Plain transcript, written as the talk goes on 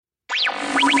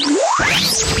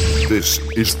This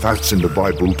is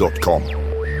that'sinthebible.com.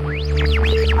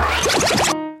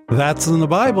 That's in the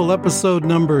Bible, episode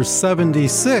number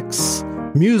 76.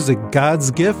 Music,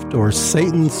 God's gift or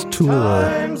Satan's tool?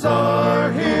 Times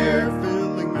are here,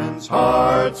 filling men's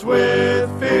hearts with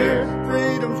fear.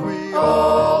 Freedoms we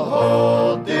all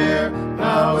hold dear,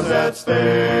 now is at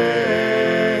stake.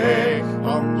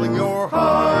 Humbling your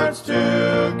hearts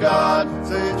to God,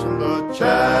 saves from the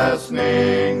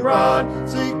chastening rod.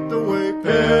 Seek the way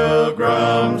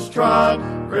pilgrims trod,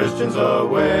 Christians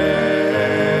away.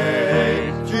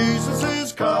 Jesus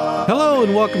is come. Hello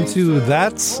and welcome to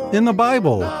That's in the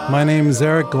Bible. My name is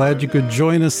Eric. Glad you could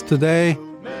join us today.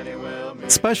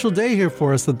 Special day here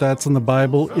for us at That's in the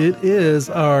Bible. It is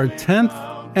our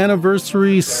 10th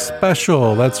anniversary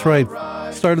special. That's right.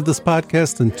 Started this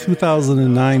podcast in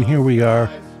 2009. Here we are,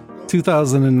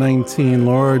 2019,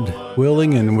 Lord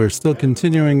willing, and we're still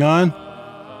continuing on.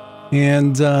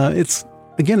 And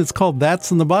it's called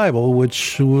That's in the Bible,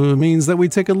 which means that we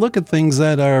take a look at things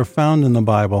that are found in the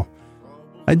Bible.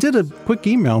 I did a quick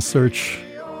email search.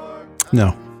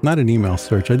 No, not an email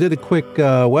search. I did a quick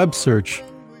web search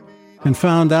and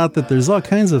found out that there's all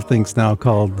kinds of things now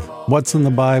called What's in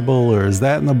the Bible, or Is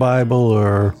That in the Bible,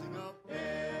 or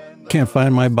Can't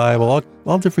Find My Bible,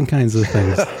 all different kinds of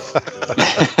things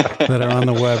that are on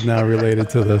the web now related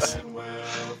to this.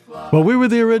 Well, we were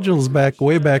the originals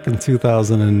way back in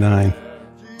 2009.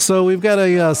 So we've got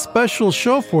a special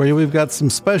show for you. We've got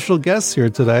some special guests here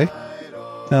today.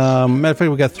 Matter of fact,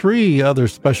 we've got three other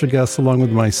special guests along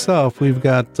with myself. We've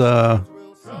got the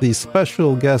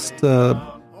special guest,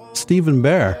 Stephen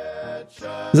Bear.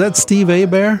 Is that Steve A.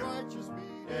 Bear?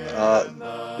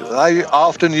 I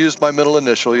often use my middle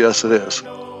initial. Yes, it is.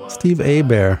 Steve A.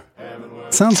 Bear.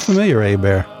 Sounds familiar, A.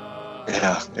 Bear.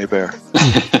 Yeah, A. Bear.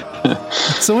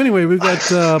 So anyway, we've got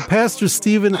Pastor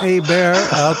Stephen A. Bear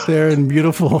out there in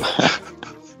beautiful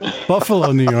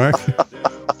Buffalo, New York.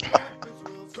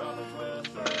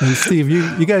 And Steve,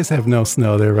 you guys have no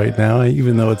snow there right now,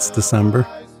 even though it's December.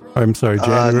 Or, I'm sorry,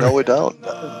 January. No, we don't.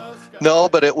 No,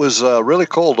 but it was really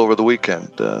cold over the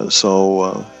weekend.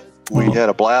 So we had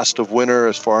a blast of winter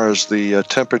as far as the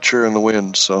temperature and the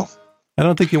wind. So I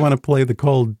don't think you want to play the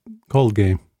cold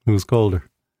game. It was colder.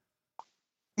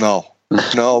 No,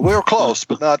 we were close,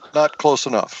 but not close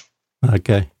enough.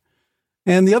 Okay.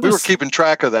 And the other, we were keeping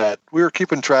track of that.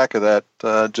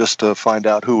 Just to find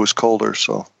out who was colder.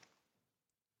 So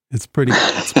it's pretty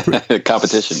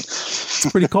competition.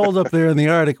 It's pretty cold up there in the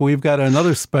Arctic. We've got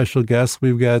another special guest.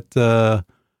 We've got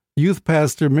youth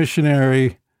pastor,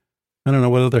 missionary. I don't know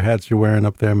what other hats you're wearing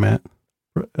up there, Matt.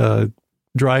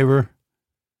 Driver,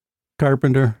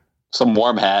 carpenter. Some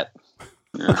warm hat.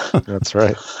 That's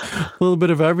right. A little bit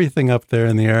of everything up there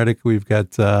in the Arctic. We've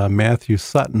got Matthew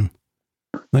Sutton.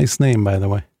 Nice name, by the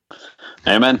way.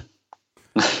 Amen.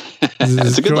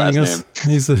 It's a good last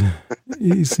name.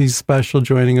 He's special,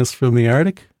 joining us from the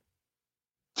Arctic.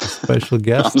 A special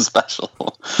guest. I'm special.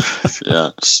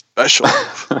 Yeah, special.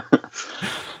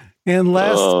 And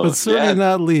last but certainly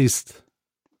not least,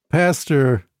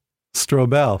 Pastor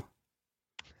Strobel.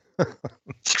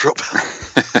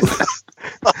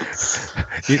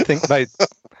 You think by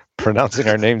pronouncing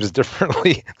our names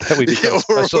differently that we become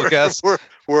special guests?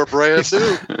 We're brand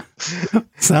new.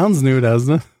 Sounds new,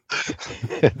 doesn't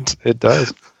it? It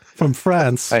does. From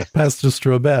France, Pastor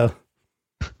Strobel.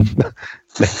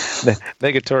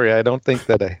 Negatory. I don't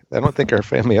think our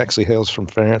family actually hails from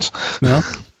France. No.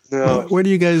 No. Where do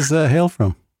you guys hail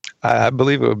from? I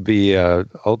believe it would be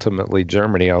ultimately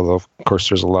Germany, although of course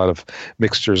there's a lot of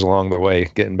mixtures along the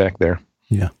way getting back there.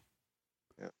 Yeah.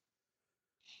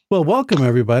 Well, welcome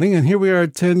everybody, and here we are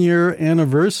at 10-year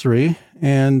anniversary,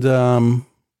 and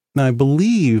I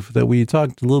believe that we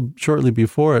talked a little shortly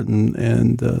before it,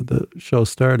 and the show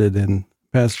started, and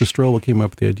Pastor Strobel came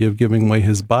up with the idea of giving away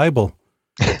his Bible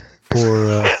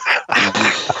for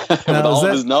with all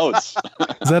of his notes.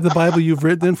 Is that the Bible you've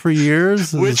written in for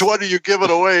years? Which one are you giving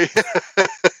away?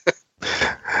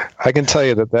 I can tell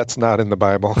you that's not in the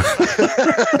Bible.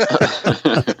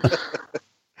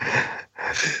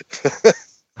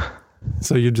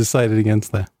 So you decided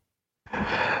against that?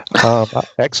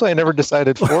 Actually, I never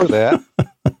decided for that.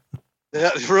 Yeah,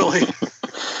 really.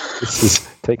 This is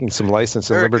taking some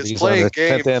license and liberties on the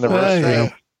 10th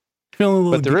anniversary.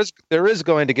 But there is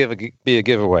going to be a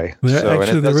giveaway. And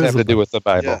it does have to do with the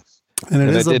Bible. Yeah.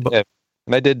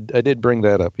 And I did bring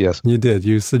that up. Yes, you did.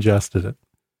 You suggested it.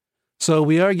 So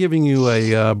we are giving you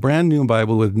a brand new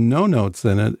Bible with no notes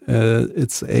in it.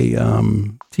 It's a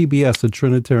TBS, a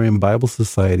Trinitarian Bible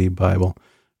Society Bible.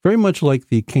 Very much like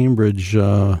the Cambridge,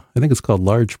 I think it's called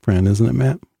large print, isn't it,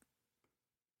 Matt?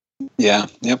 Yeah,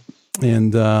 yep.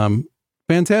 And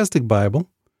fantastic Bible.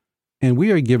 And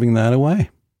we are giving that away.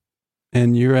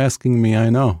 And you're asking me, I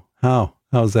know, how?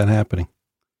 How is that happening?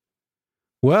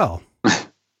 Well,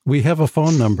 we have a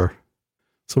phone number.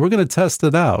 So we're going to test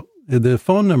it out. The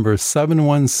phone number is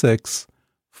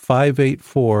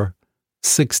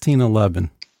 716-584-1611.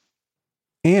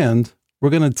 And we're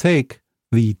going to take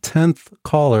the 10th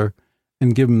caller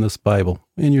and give him this Bible.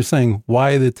 And you're saying,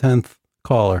 why the 10th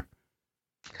caller?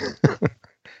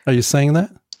 Are you saying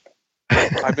that?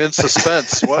 I'm in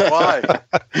suspense. Why?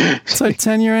 It's our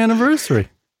 10-year anniversary.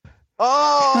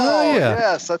 Oh, yeah.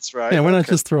 Yes, that's right. Yeah, we're not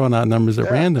just throwing out numbers at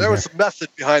random. There was a method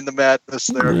behind the madness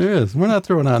there. There is. We're not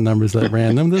throwing out numbers at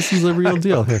random. This is a real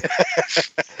deal here.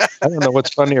 I don't know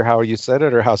what's funnier, how you said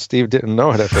it or how Steve didn't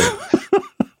know it.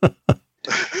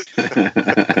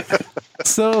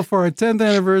 So for our 10th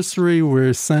anniversary,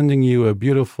 we're sending you a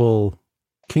beautiful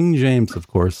King James, of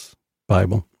course,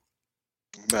 Bible.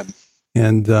 Amen.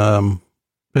 And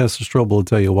Pastor Strobel will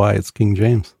tell you why it's King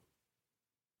James.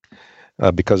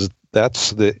 Because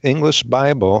that's the English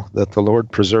Bible that the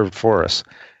Lord preserved for us.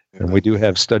 And we do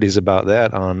have studies about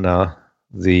that on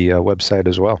the website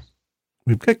as well.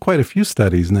 We've got quite a few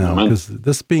studies now, because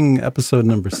this being episode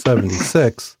number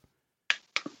 76,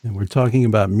 and we're talking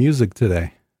about music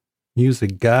today.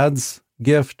 Music, God's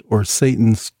gift or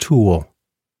Satan's tool?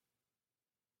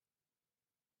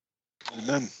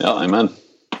 Amen. Yeah, amen.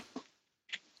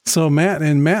 So Matt,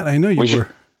 I know you were...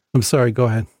 I'm sorry, go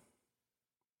ahead.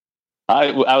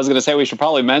 I was going to say we should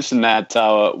probably mention that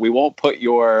we won't put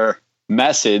your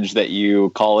message that you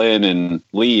call in and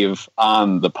leave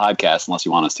on the podcast unless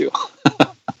you want us to.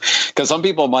 Because some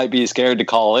people might be scared to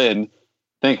call in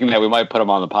thinking that we might put them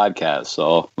on the podcast.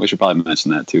 So we should probably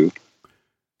mention that too.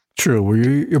 True. Well,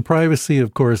 your privacy,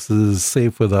 of course, is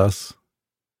safe with us.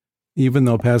 Even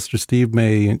though Pastor Steve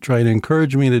may try to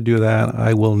encourage me to do that,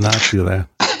 I will not do that.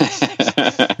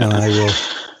 And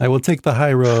I will take the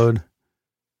high road.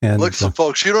 And listen,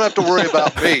 folks, you don't have to worry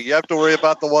about me. You have to worry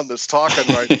about the one that's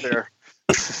talking right there.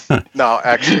 No,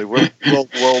 actually, we'll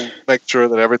make sure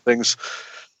that everything's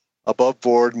above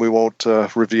board, and we won't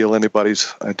reveal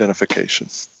anybody's identification.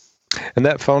 And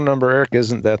that phone number, Eric,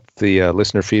 isn't that the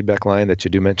listener feedback line that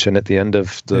you do mention at the end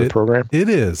of the program? It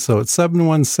is. So it's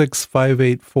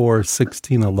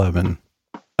 716-584-1611.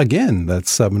 Again,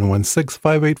 that's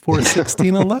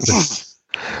 716-584-1611.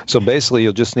 So basically,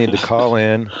 you'll just need to call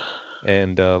in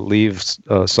and leave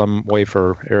some way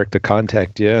for Eric to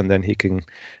contact you, and then he can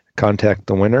contact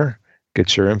the winner,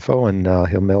 get your info, and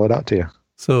he'll mail it out to you.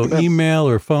 So email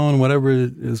or phone, whatever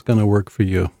is going to work for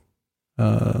you.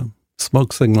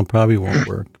 Smoke signal probably won't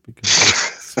work because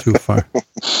it's too far.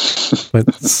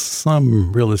 But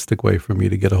some realistic way for me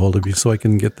to get a hold of you so I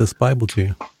can get this Bible to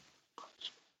you.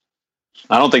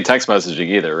 I don't think text messaging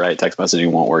either, right? Text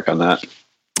messaging won't work on that.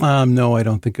 No, I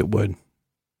don't think it would.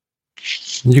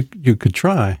 You could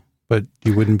try, but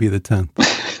you wouldn't be the 10th.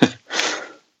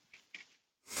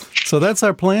 So that's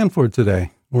our plan for today.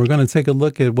 We're going to take a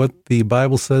look at what the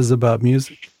Bible says about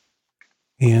music,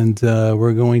 and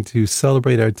we're going to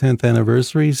celebrate our 10th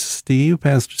anniversary. Steve,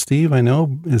 Pastor Steve, I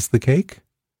know, is the cake.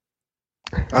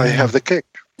 I have the cake.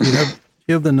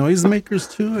 You have the noisemakers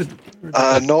too?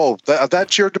 No,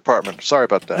 that's your department. Sorry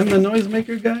about that. I'm the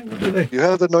noisemaker guy? What are they? You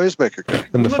have the noisemaker guy.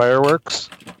 And the fireworks?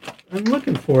 I'm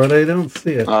looking for it. I don't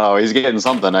see it. Oh, he's getting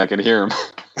something. I can hear him.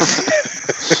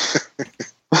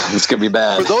 It's going to be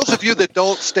bad. For those of you that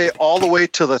don't stay all the way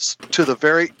to the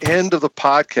very end of the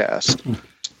podcast,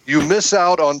 you miss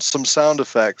out on some sound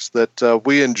effects that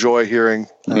we enjoy hearing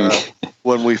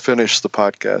when we finish the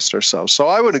podcast ourselves. So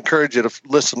I would encourage you to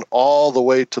listen all the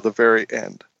way to the very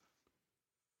end.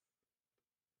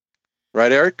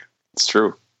 Right, Eric? It's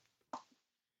true.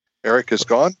 Eric is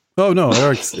gone? Oh no,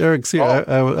 Eric's here.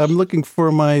 Oh. I'm looking for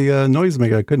my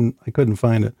noisemaker. I couldn't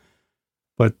find it.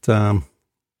 But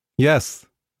yes,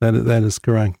 that is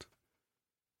correct.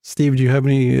 Steve, do you have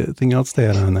anything else to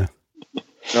add on that?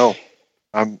 No,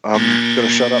 I'm going to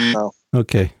shut up now.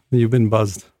 Okay, you've been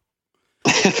buzzed.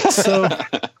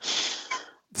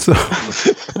 So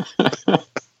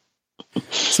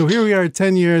here we are,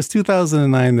 10 years,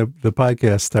 2009. The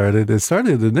podcast started. It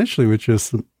started initially with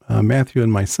just Matthew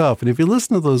and myself. And if you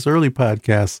listen to those early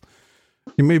podcasts,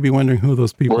 you may be wondering who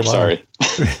those people are. Sorry.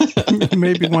 You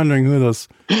may be wondering who those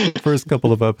first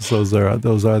couple of episodes are.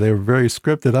 They were very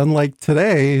scripted. Unlike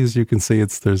today, as you can see,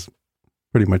 there's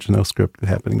pretty much no script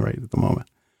happening right at the moment.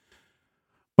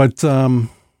 But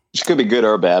which could be good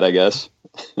or bad, I guess.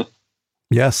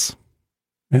 Yes.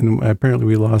 And apparently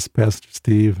we lost Pastor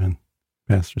Steve and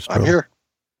Pastor Stroh. I'm here.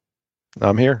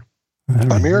 I'm here.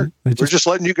 I'm here. We're just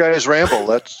letting you guys ramble.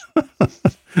 That's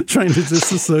trying to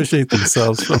disassociate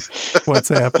themselves from what's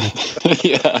happening.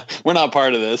 Yeah, we're not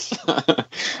part of this.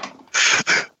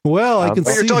 Well, I can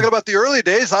But see. you're talking about the early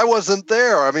days. I wasn't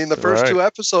there. I mean, the first Right. 2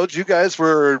 episodes, you guys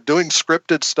were doing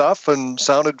scripted stuff and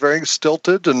sounded very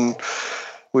stilted, and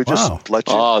we just Wow. let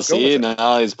you. Oh, go see, with it.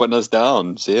 now he's putting us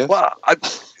down. See? Well,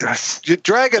 you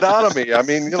drag it out of me. I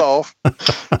mean,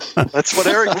 that's what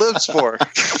Eric lives for.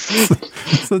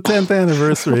 It's the 10th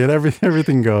anniversary, and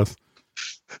everything goes.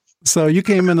 So you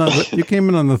came in on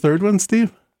the third one,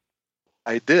 Steve?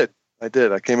 I did.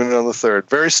 I came in on the third.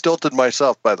 Very stilted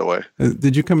myself, by the way.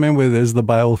 Did you come in with "Is the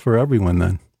Bible for Everyone"?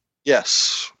 Then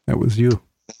Yes. that was you.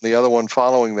 The other one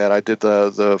following that, I did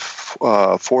the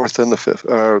fourth and the fifth,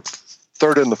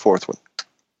 third and the fourth one.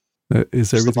 Is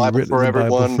It's the everything Bible written for in the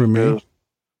Bible everyone. for me?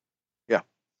 Yeah.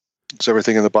 It's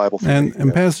everything in the Bible for me.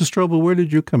 And Pastor Strobel, where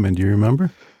did you come in? Do you remember?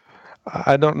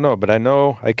 I don't know, but I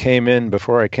know I came in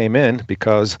before I came in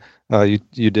because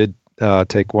you did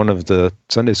take one of the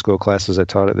Sunday school classes I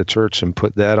taught at the church and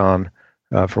put that on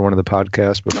for one of the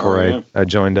podcasts before I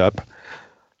joined up,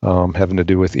 having to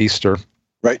do with Easter.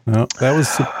 No, that was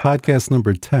podcast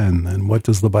number 10. And what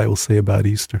does the Bible say about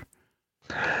Easter?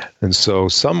 And so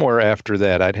somewhere after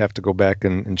that, I'd have to go back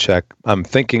and check. I'm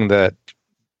thinking that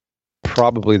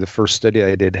probably the first study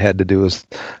I did had to do with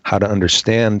how to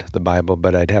understand the Bible,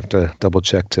 but I'd have to double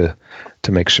check to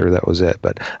make sure that was it.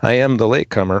 But I am the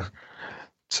latecomer,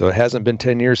 so it hasn't been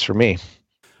 10 years for me.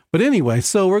 But anyway,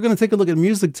 so we're going to take a look at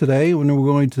music today, when we're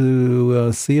going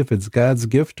to see if it's God's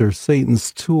gift or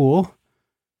Satan's tool.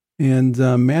 And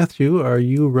Matthew, are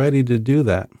you ready to do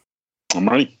that? I'm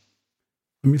ready.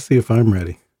 Let me see if I'm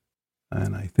ready.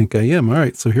 And I think I am. All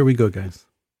right, so here we go, guys.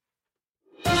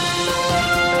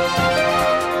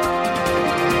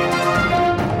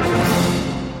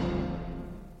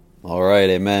 All right,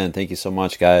 amen. Thank you so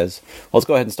much, guys. Well, let's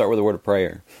go ahead and start with a word of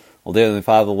prayer. Well, dear Heavenly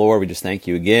Father, Lord, we just thank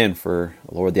you again for,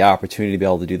 Lord, the opportunity to be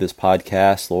able to do this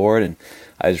podcast, Lord. And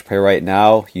I just pray right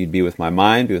now you'd be with my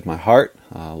mind, be with my heart.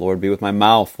 Lord, be with my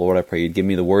mouth. Lord, I pray you'd give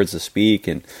me the words to speak.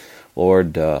 And,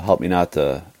 Lord, help me not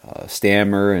to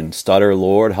stammer and stutter,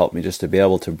 Lord. Help me just to be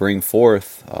able to bring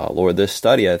forth, Lord, this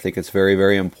study. I think it's very,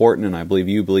 very important, and I believe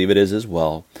you believe it is as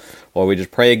well. Lord, we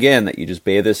just pray again that you just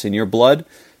bathe us in your blood.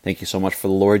 Thank you so much for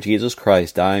the Lord Jesus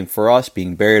Christ dying for us,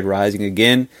 being buried, rising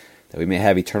again, that we may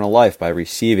have eternal life by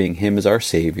receiving him as our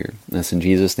Savior. And that's in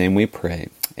Jesus' name we pray.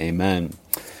 Amen.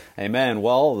 Amen.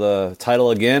 Well, the title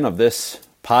again of this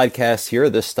podcast here,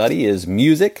 this study, is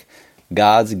Music,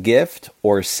 God's Gift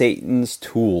or Satan's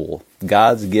Tool.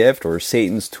 God's gift or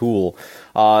Satan's tool.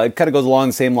 It kind of goes along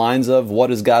the same lines of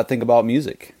what does God think about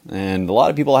music? And a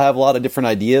lot of people have a lot of different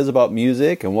ideas about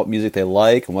music and what music they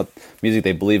like and what music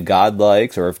they believe God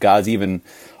likes, or if God's even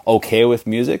okay with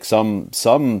music.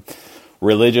 Some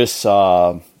religious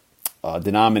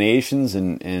denominations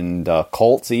and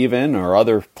cults even, or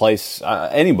other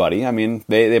anybody. I mean,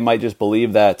 they might just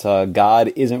believe that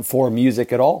God isn't for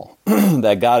music at all,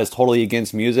 that God is totally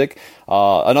against music.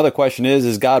 Another question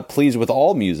is God pleased with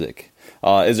all music?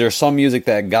 Is there some music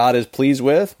that God is pleased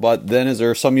with, but then is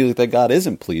there some music that God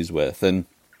isn't pleased with? And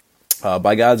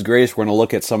by God's grace, we're going to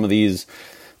look at some of these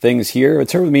things here.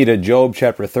 Turn with me to Job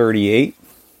chapter 38.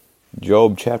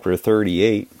 Job chapter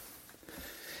 38.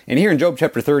 And here in Job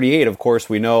chapter 38, of course,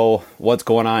 we know what's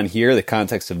going on here, the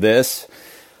context of this.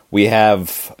 We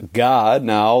have God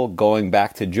now going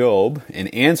back to Job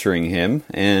and answering him,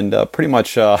 and pretty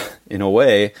much, in a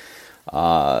way,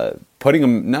 putting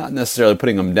him, not necessarily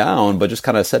putting him down, but just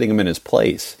kind of setting him in his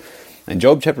place. In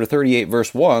Job chapter 38,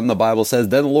 verse 1, the Bible says,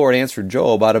 Then the Lord answered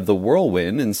Job out of the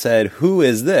whirlwind and said, Who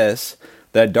is this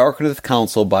that darkeneth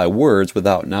counsel by words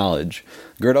without knowledge?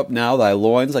 Gird up now thy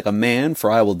loins like a man,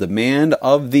 for I will demand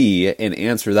of thee, and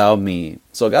answer thou me.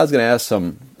 So God's going to ask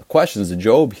some questions to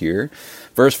Job here.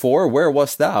 Verse 4, Where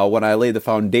wast thou when I laid the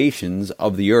foundations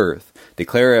of the earth?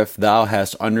 Declare if thou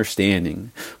hast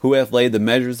understanding. Who hath laid the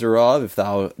measures thereof, if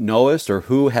thou knowest, or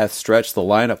who hath stretched the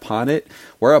line upon it?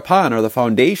 Whereupon are the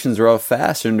foundations thereof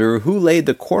fastened, or who laid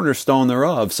the cornerstone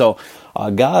thereof? So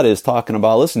God is talking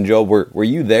about, listen, Job, were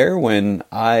you there when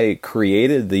I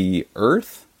created the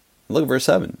earth? Look at verse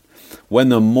 7. When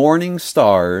the morning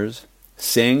stars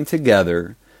sang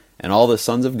together, and all the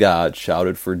sons of God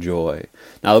shouted for joy.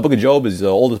 Now, the book of Job is the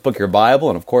oldest book of your Bible,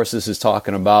 and of course this is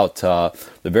talking about the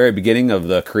very beginning of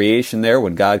the creation there,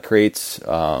 when God creates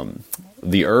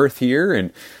the earth here.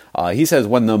 And he says,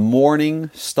 when the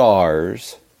morning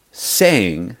stars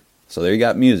sang, so there you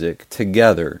got music,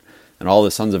 together. and all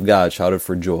the sons of God shouted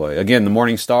for joy. Again, the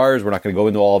morning stars, we're not going to go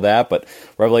into all that, but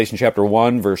Revelation chapter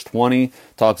 1, verse 20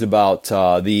 talks about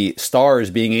the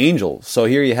stars being angels. So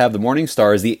here you have the morning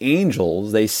stars, the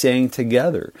angels, they sang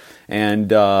together, and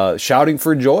shouting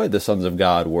for joy, the sons of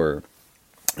God were.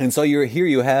 And so here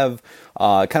you have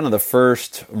kind of the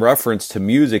first reference to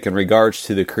music in regards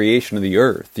to the creation of the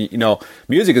earth. You know,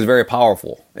 music is very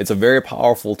powerful. It's a very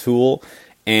powerful tool,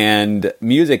 and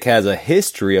music has a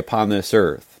history upon this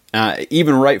earth.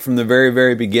 Even right from the very,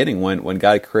 very beginning, when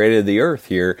God created the earth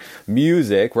here,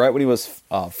 music, right when he was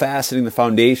fastening the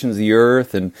foundations of the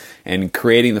earth and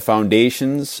creating the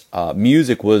foundations,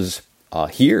 music was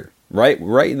here. Right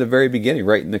in the very beginning,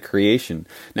 right in the creation.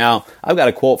 Now, I've got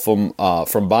a quote from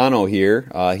Bono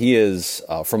here. He is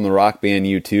from the rock band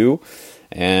U2,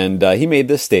 and he made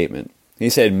this statement. He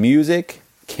said, "Music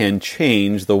can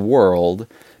change the world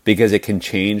because it can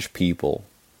change people.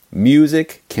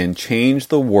 Music can change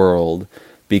the world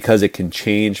because it can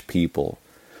change people."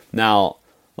 Now,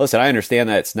 listen, I understand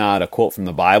that it's not a quote from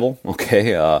the Bible,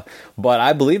 okay, but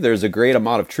I believe there's a great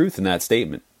amount of truth in that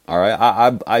statement. All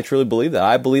right, I truly believe that.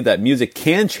 I believe that music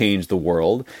can change the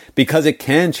world because it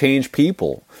can change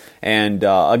people. And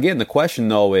again, the question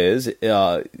though is,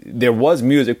 there was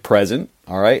music present,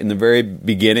 all right, in the very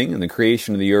beginning, in the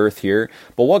creation of the earth here.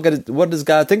 But what does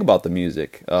God think about the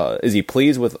music? Is he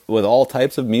pleased with all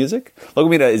types of music? Look at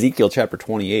me at Ezekiel chapter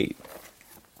 28.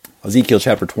 Ezekiel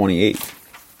chapter 28.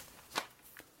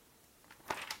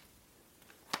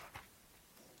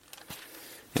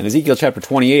 In Ezekiel chapter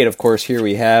 28, of course, here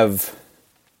we have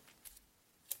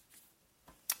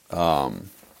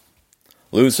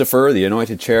Lucifer, the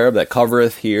anointed cherub that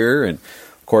covereth here. And,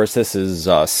 of course, this is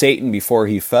Satan before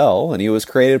he fell, and he was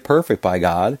created perfect by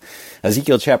God.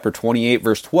 Ezekiel chapter 28,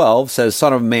 verse 12 says,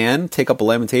 "Son of man, take up a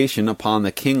lamentation upon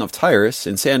the king of Tyrus,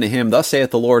 and say unto him, Thus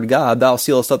saith the Lord God, Thou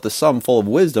sealest up the sum full of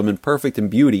wisdom and perfect in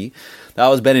beauty.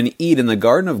 Thou hast been in Eden, the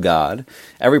garden of God.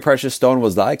 Every precious stone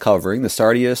was thy covering, the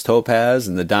sardius, topaz,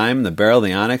 and the diamond, the beryl,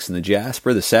 the onyx, and the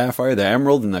jasper, the sapphire, the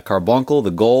emerald, and the carbuncle,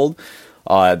 the gold.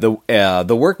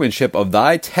 The workmanship of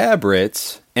thy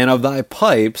tabrets and of thy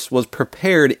pipes was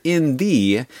prepared in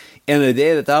thee in the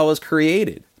day that thou was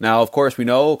created." Now, of course, we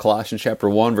know Colossians chapter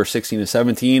 1, verse 16 to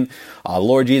 17, the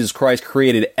Lord Jesus Christ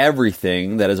created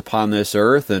everything that is upon this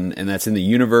earth and that's in the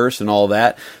universe and all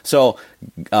that. So,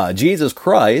 Jesus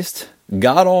Christ,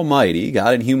 God Almighty,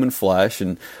 God in human flesh,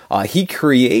 and he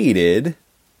created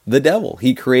the devil.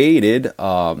 He created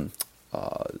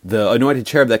the anointed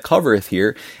cherub that covereth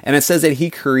here, and it says that he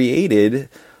created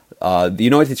the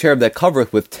anointed cherub that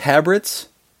covereth with tabrets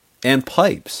and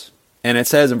pipes. And it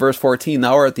says in verse 14,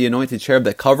 "Thou art the anointed cherub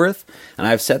that covereth, and I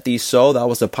have set thee so. Thou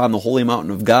wast upon the holy mountain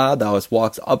of God. Thou hast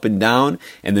walked up and down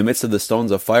in the midst of the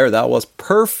stones of fire. Thou wast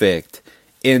perfect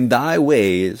in thy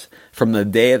ways from the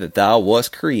day that thou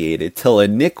wast created, till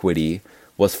iniquity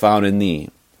was found in thee."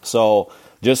 So,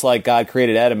 just like God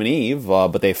created Adam and Eve,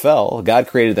 but they fell, God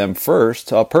created them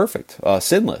first perfect,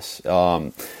 sinless.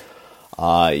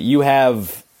 You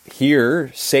have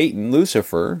here Satan,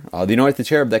 Lucifer, the anointed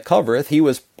cherub that covereth. He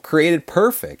was created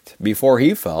perfect before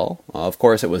he fell. Of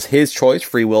course, it was his choice,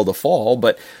 free will to fall,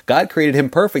 but God created him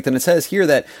perfect. And it says here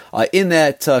that in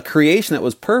that creation that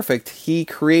was perfect, he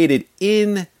created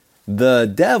in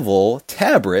the devil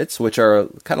tabrets, which are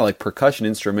kind of like percussion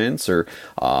instruments, or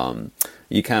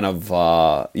you kind of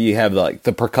you have like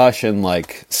the percussion,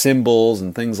 like cymbals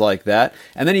and things like that.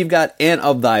 And then you've got "and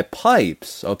of thy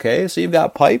pipes." Okay, so you've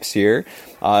got pipes here.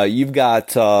 You've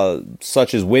got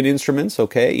such as wind instruments.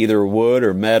 Okay, either wood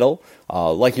or metal.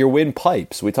 Like your wind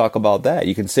pipes, we talk about that.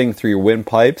 You can sing through your wind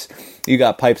pipes. You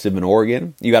got pipes of an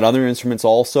organ. You got other instruments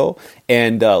also.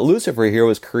 And Lucifer here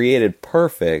was created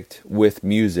perfect with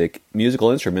musical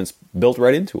instruments built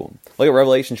right into him. Look at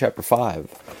Revelation chapter 5.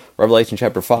 Revelation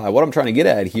chapter 5. What I'm trying to get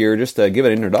at here, just to give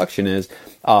an introduction, is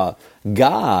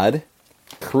God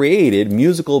created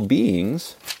musical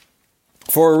beings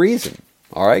for a reason.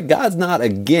 All right? God's not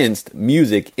against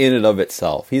music in and of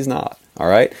itself. He's not. All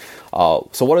right?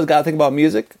 So what does God think about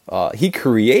music? He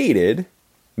created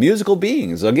musical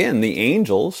beings. Again, the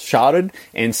angels shouted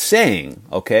and sang.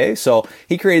 Okay? So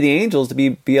he created the angels to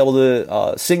be able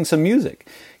to sing some music.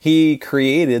 He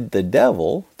created the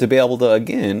devil to be able to,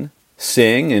 again,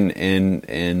 sing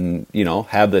and you know,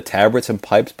 have the tabrets and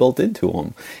pipes built into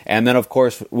them. And then, of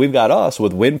course, we've got us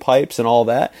with windpipes and all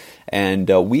that. And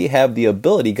we have the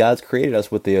ability, God's created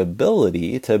us with the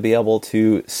ability to be able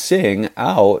to sing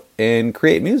out and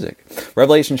create music.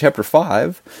 Revelation chapter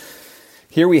 5,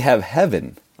 here we have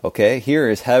heaven. Okay, here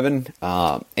is heaven.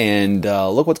 And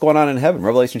look what's going on in heaven.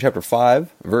 Revelation chapter 5,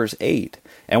 verse 8.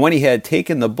 And when he had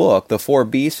taken the book, the 4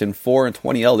 beasts and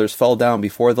 24 elders fell down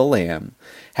before the Lamb,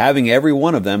 having every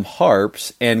one of them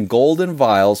harps and golden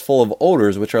vials full of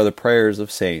odors, which are the prayers of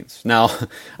saints. Now,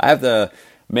 I have to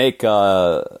make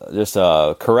just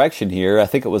a correction here. I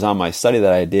think it was on my study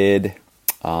that I did,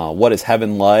 What is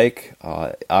Heaven Like,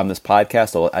 on this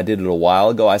podcast. I did it a while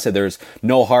ago. I said there's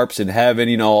no harps in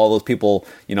heaven, all those people,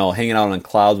 hanging out on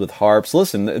clouds with harps.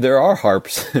 Listen, there are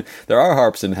harps. There are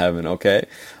harps in heaven, okay?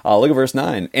 Look at verse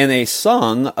 9. And they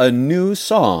sung a new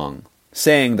song,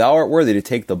 saying, Thou art worthy to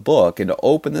take the book and to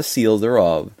open the seals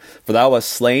thereof. For thou wast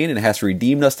slain and hast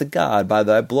redeemed us to God by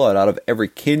thy blood out of every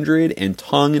kindred and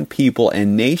tongue and people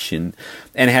and nation,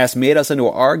 and hast made us unto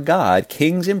our God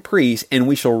kings and priests, and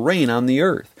we shall reign on the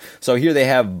earth. So here they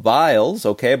have vials,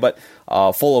 okay, but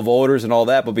full of odors and all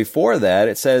that. But before that,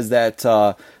 it says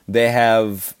that they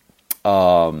have...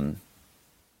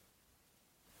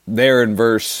 there in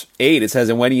verse 8, it says,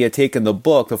 And when he had taken the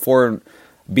book, the 4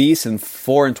 beasts and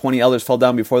 24 elders fell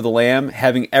down before the Lamb,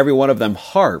 having every one of them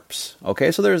harps.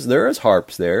 Okay, so there is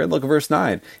harps there. Look at verse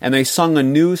 9. And they sung a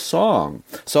new song.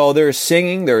 So there's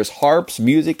singing, there's harps,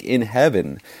 music in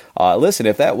heaven. Listen,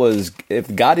 if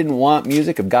God didn't want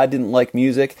music, if God didn't like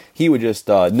music, he would just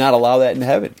not allow that in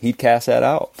heaven. He'd cast that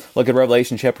out. Look at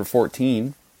Revelation chapter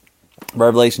 14.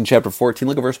 Revelation chapter 14,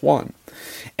 look at verse 1.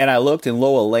 And I looked, and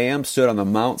lo, a lamb stood on the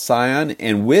Mount Sion,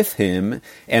 and with him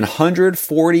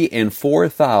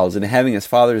 144,000, having his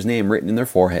Father's name written in their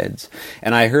foreheads.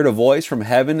 And I heard a voice from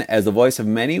heaven as the voice of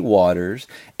many waters,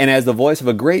 and as the voice of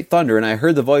a great thunder. And I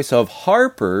heard the voice of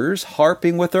harpers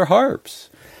harping with their harps.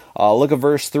 Look at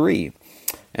verse 3.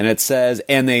 And it says,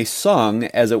 And they sung,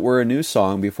 as it were a new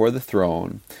song, before the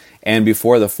throne, and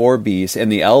before the 4 beasts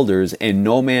and the elders, and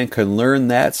no man could learn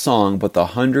that song but the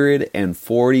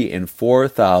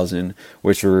 144,000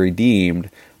 which were redeemed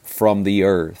from the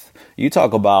earth. You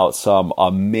talk about some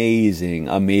amazing,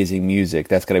 amazing music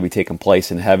that's going to be taking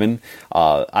place in heaven.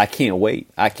 I can't wait.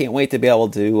 I can't wait to be able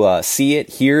to see it,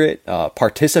 hear it,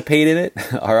 participate in it.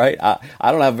 All right.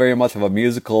 I don't have very much of a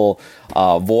musical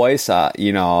voice. I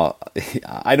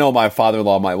know my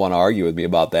father-in-law might want to argue with me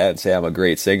about that and say I'm a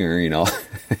great singer,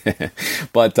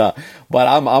 but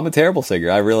I'm a terrible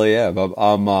singer. I really am.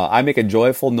 I make a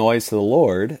joyful noise to the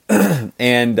Lord,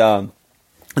 and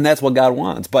that's what God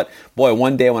wants. But boy,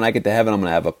 one day when I get to heaven, I'm going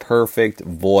to have a perfect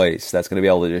voice that's going to be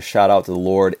able to just shout out to the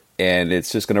Lord, and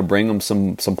it's just going to bring him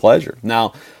some pleasure.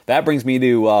 Now, that brings me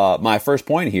to my first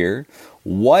point here.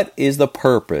 What is the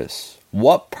purpose?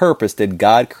 What purpose did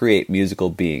God create musical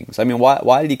beings? I mean,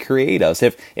 why did he create us?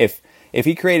 If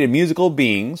he created musical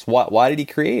beings, why did he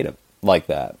create them like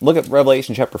that? Look at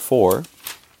Revelation chapter 4.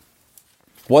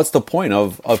 What's the point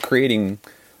of creating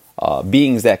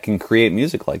beings that can create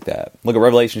music like that? Look at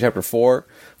Revelation chapter 4,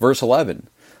 verse 11.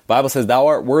 The Bible says, Thou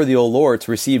art worthy, O Lord,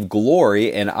 to receive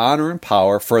glory and honor and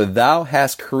power, for thou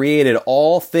hast created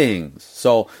all things.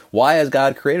 So why has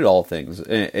God created all things?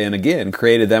 And again,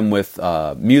 created them with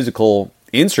musical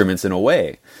instruments in a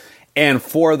way. And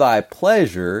for thy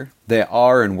pleasure they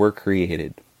are and were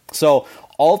created. So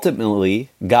ultimately,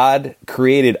 God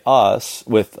created us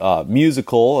with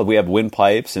musical. We have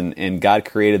windpipes, and God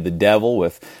created the devil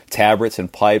with tabrets and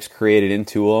pipes created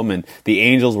into him, and the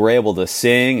angels were able to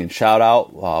sing and shout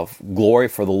out glory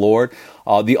for the Lord.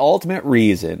 The ultimate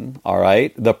reason, all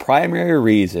right, the primary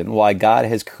reason why God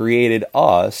has created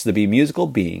us to be musical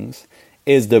beings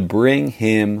is to bring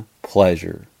him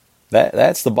pleasure.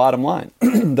 That's the bottom line.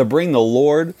 To bring the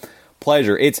Lord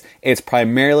pleasure. It's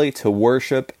primarily to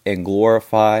worship and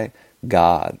glorify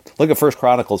God. Look at 1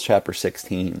 Chronicles chapter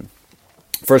 16.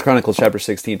 1 Chronicles chapter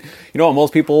 16. You know what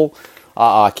most people,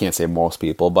 I can't say most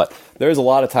people, but there's a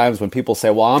lot of times when people say,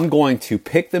 well, I'm going to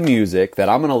pick the music that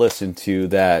I'm going to listen to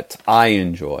that I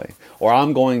enjoy, or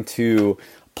I'm going to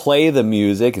play the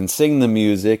music and sing the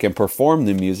music and perform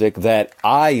the music that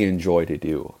I enjoy to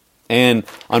do. And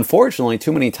unfortunately,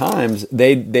 too many times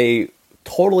they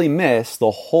totally miss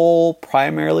the whole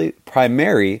primary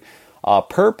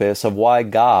purpose of why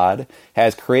God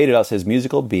has created us as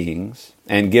musical beings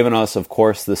and given us, of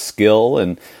course, the skill.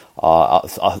 And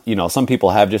some people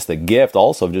have just the gift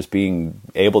also of just being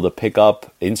able to pick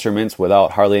up instruments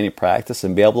without hardly any practice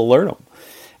and be able to learn them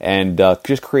and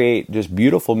just create just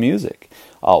beautiful music.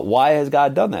 Why has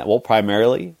God done that? Well,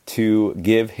 primarily to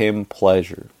give him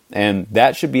pleasure. And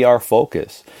that should be our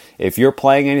focus. If you're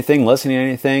playing anything, listening to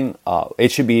anything, it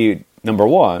should be, number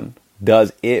one,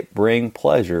 does it bring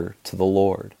pleasure to the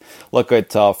Lord? Look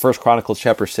at 1 Chronicles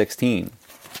chapter 16.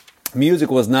 Music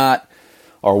was not,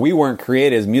 or we weren't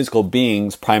created as musical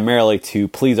beings primarily to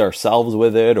please ourselves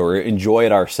with it or enjoy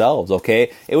it ourselves,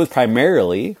 okay? It was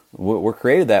primarily, we're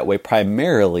created that way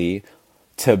primarily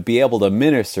to be able to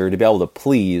minister, to be able to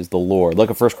please the Lord.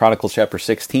 Look at 1 Chronicles chapter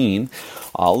 16.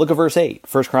 Look at verse 8.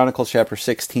 1 Chronicles chapter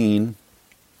 16,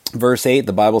 verse 8,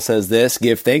 the Bible says this: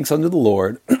 "Give thanks unto the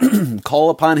Lord, call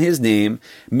upon his name,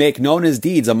 make known his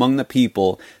deeds among the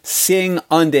people, sing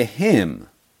unto him."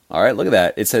 All right, look at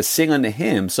that. It says sing unto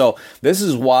him. So this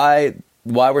is why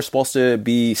we're supposed to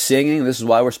be singing. This is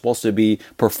why we're supposed to be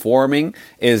performing.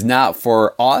 It is not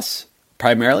for us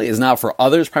primarily. It's not for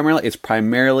others primarily. It's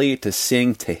primarily to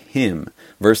sing to him.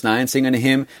 Verse 9, sing unto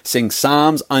him, sing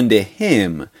psalms unto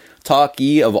him. Talk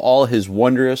ye of all his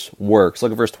wondrous works.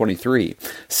 Look at verse 23.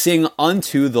 Sing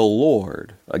unto the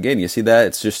Lord. Again, you see that?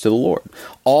 It's just to the Lord.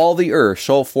 All the earth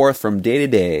show forth from day to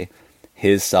day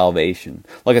his salvation.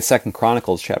 Look at 2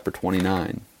 Chronicles chapter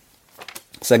 29.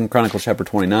 2 Chronicles chapter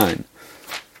 29.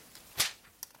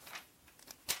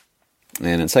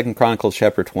 And in 2 Chronicles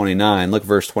chapter 29, look at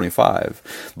verse 25.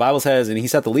 The Bible says, "And he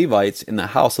set the Levites in the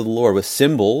house of the Lord with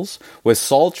cymbals, with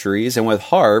psalteries, and with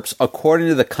harps, according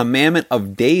to the commandment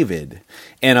of David,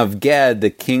 and of Gad the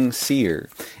king's seer,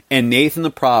 and Nathan the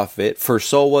prophet, for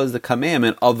so was the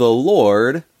commandment of the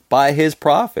Lord by his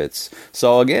prophets."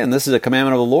 So again, this is a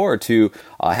commandment of the Lord to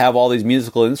have all these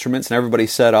musical instruments and everybody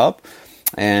set up.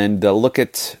 And look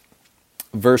at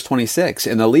verse 26.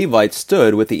 "And the Levites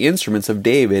stood with the instruments of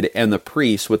David, and the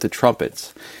priests with the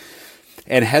trumpets.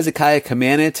 And Hezekiah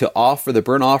commanded to offer the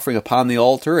burnt offering upon the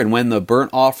altar. And when the burnt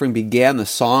offering began, the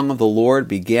song of the Lord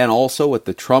began also with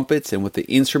the trumpets and with the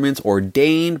instruments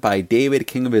ordained by David,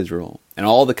 king of Israel. And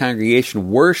all the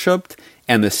congregation worshipped,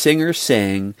 and the singers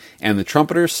sang, and the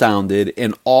trumpeters sounded,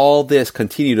 and all this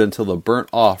continued until the burnt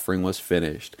offering was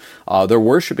finished." They're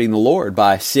worshiping the Lord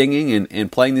by singing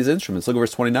and playing these instruments. Look at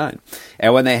verse 29.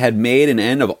 "And when they had made an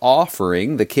end of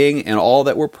offering, the king and all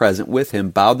that were present with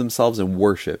him bowed themselves and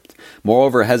worshipped.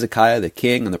 Moreover, Hezekiah the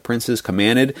king and the princes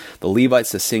commanded the Levites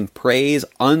to sing praise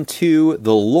unto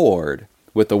the Lord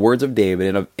with the words of David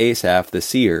and of Asaph the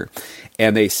seer.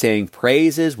 And they sang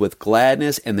praises with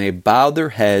gladness, and they bowed their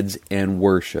heads and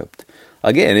worshipped."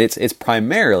 Again, it's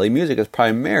primarily, music is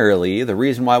primarily, the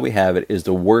reason why we have it is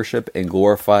to worship and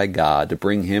glorify God, to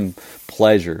bring him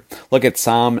pleasure. Look at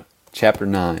Psalm chapter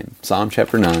 9. Psalm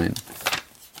chapter 9.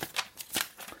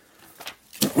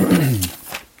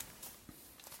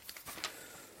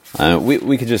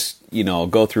 We could just,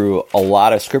 go through a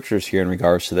lot of scriptures here in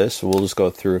regards to this, so we'll just go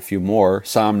through a few more.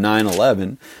 Psalm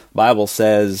 9:11, Bible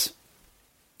says,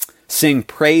 "Sing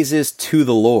praises to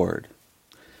the Lord,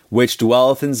 which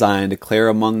dwelleth in Zion, declare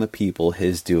among the people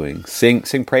his doing." Sing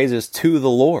praises to the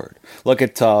Lord. Look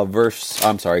at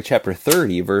chapter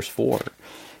 30, verse 4.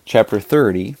 Chapter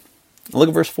 30, look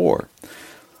at verse 4.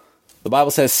 The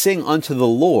Bible says, "Sing unto the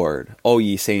Lord, O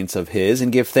ye saints of his,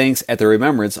 and give thanks at the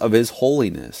remembrance of his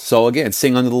holiness." So again,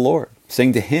 sing unto the Lord.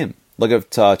 Sing to him. Look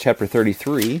at chapter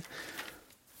 33,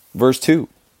 verse 2.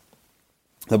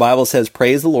 The Bible says,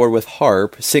 "Praise the Lord with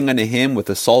harp, sing unto him with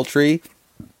a psaltery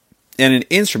and an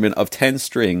instrument of 10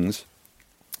 strings.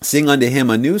 Sing unto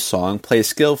him a new song, play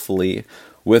skillfully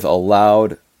with a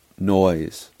loud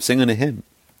noise." Sing unto him.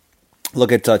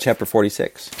 Look at chapter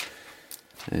 46.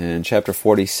 And chapter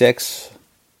 46,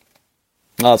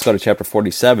 let's go to chapter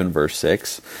 47, verse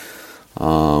 6.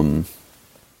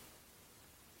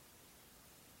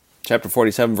 Chapter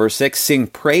 47, verse 6, "Sing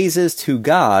praises to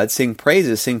God, sing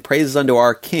praises unto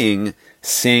our King,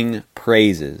 sing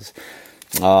praises."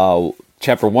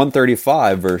 Chapter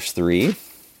 135, verse 3.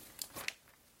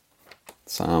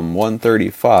 Psalm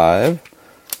 135.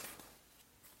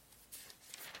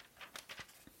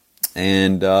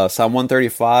 And Psalm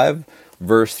 135,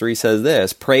 verse 3 says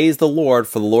this: "Praise the Lord,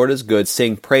 for the Lord is good.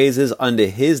 Sing praises unto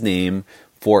his name,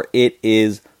 for it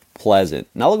is pleasant."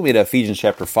 Now look at Ephesians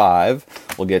chapter 5.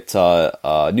 We'll get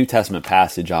a New Testament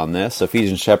passage on this.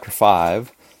 Ephesians chapter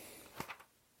 5.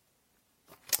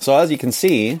 So as you can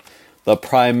see, the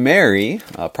primary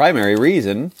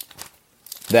reason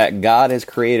that God has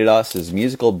created us as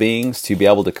musical beings to be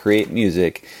able to create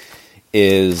music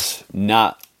is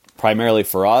not primarily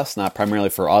for us, not primarily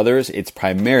for others. It's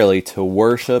primarily to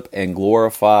worship and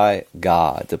glorify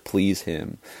God, to please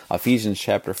him. Ephesians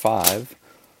chapter 5.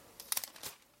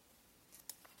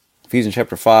 Ephesians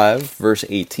chapter 5, verse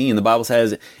 18, the Bible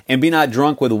says, "And be not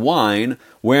drunk with wine,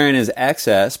 wherein is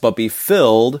excess, but be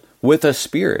filled with the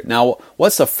Spirit." Now,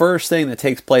 what's the first thing that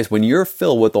takes place when you're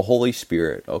filled with the Holy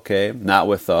Spirit? Okay, not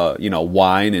with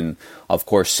wine and of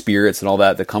course spirits and all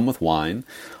that come with wine,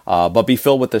 but be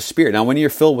filled with the Spirit. Now, when you're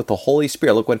filled with the Holy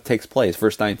Spirit, look what takes place.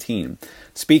 Verse 19,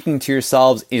 "Speaking to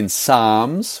yourselves in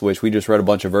psalms," which we just read a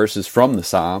bunch of verses from the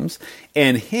Psalms,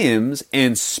 "and hymns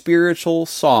and spiritual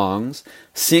songs,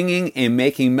 singing and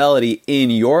making melody in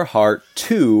your heart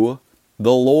to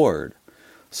the Lord.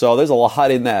 So there's a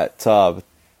lot in that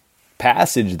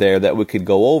passage there that we could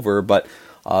go over, but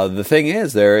the thing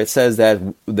is there, it says that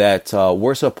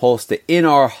we're supposed to, in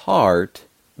our heart,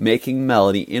 making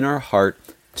melody in our heart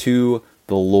to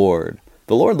the Lord.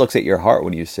 The Lord looks at your heart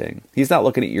when you sing. He's not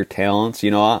looking at your talents.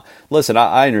 Listen,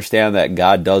 I understand that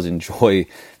God does enjoy,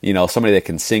 somebody that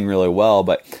can sing really well,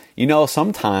 but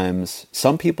sometimes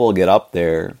some people get up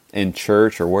there in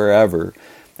church or wherever,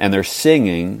 and they're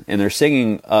singing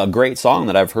a great song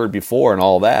that I've heard before and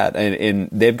all that, and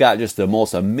they've got just the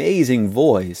most amazing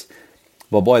voice,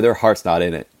 but boy, their heart's not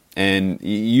in it. And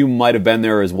you might have been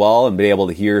there as well and been able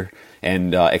to hear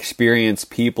and experience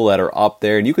people that are up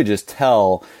there, and you could just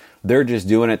tell they're just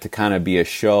doing it to kind of be a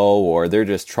show, or they're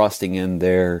just trusting in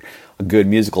their good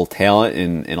musical talent,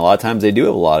 and a lot of times they do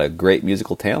have a lot of great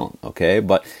musical talent, okay?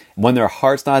 But when their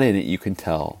heart's not in it, you can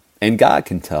tell, and God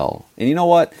can tell. And you know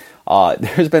what?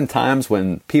 There's been times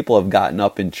when people have gotten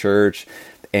up in church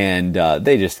and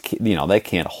they just, they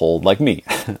can't hold, like me.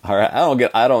 All right,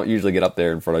 I don't usually get up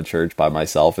there in front of church by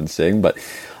myself and sing, but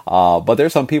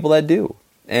there's some people that do,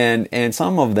 and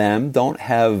some of them don't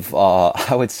have,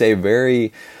 I would say,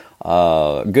 very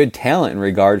good talent in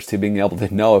regards to being able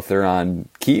to know if they're on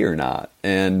key or not.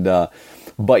 And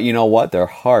but you know what? Their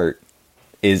heart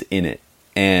is in it.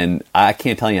 And I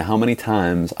can't tell you how many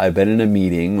times I've been in a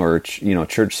meeting or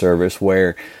church service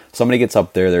where somebody gets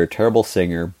up there, they're a terrible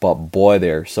singer, but boy,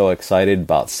 they're so excited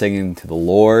about singing to the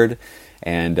Lord,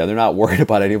 and they're not worried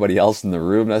about anybody else in the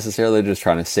room necessarily. They're just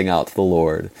trying to sing out to the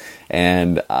Lord.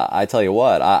 And I tell you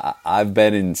what, I've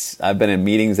been in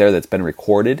meetings there that's been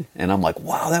recorded, and I'm like,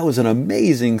 wow, that was an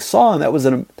amazing song. That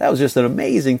was just an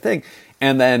amazing thing.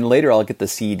 And then later I'll get the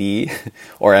CD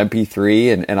or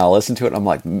MP3 and I'll listen to it, and I'm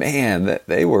like, man,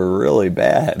 they were really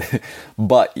bad.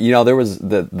 But there was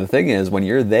the thing is, when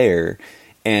you're there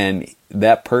and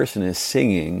that person is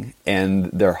singing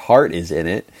and their heart is in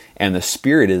it and the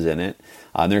Spirit is in it,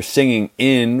 and they're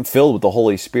singing filled with the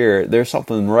Holy Spirit, there's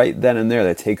something right then and there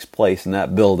that takes place in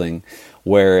that building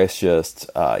where it's just,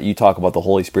 you talk about the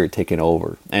Holy Spirit taking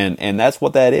over. And that's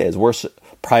what that is. We're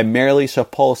primarily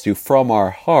supposed to, from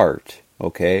our heart,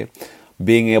 okay,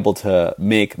 being able to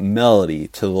make melody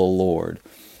to the Lord.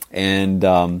 And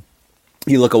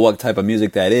you look at what type of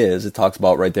music that is. It talks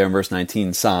about right there in verse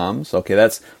 19, Psalms. Okay,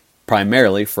 that's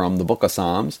primarily from the book of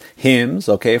Psalms. Hymns,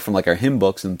 okay, from like our hymn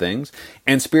books and things.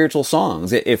 And spiritual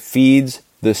songs. It feeds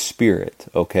the Spirit,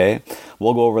 okay?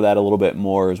 We'll go over that a little bit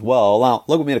more as well. Now,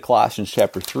 look with me to Colossians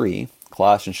chapter 3.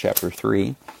 Colossians chapter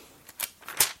 3.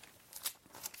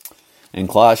 In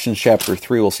Colossians chapter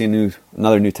 3, we'll see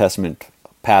another New Testament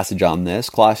passage on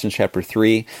this. Colossians chapter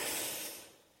 3,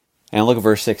 and look at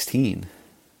verse 16.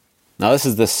 Now, this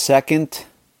is the second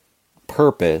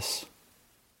purpose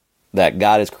that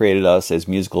God has created us as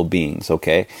musical beings,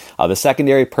 okay? The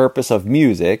secondary purpose of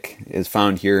music is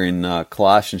found here in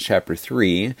Colossians chapter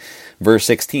 3, verse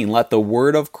 16. Let the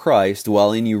word of Christ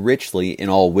dwell in you richly in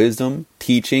all wisdom,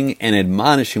 teaching and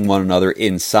admonishing one another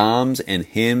in psalms and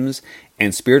hymns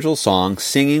and spiritual songs,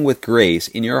 singing with grace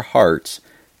in your hearts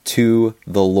to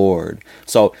the Lord.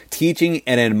 So, teaching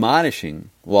and admonishing,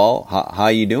 well, how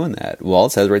are you doing that? Well,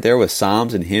 it says right there with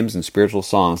psalms and hymns and spiritual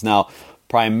songs. Now,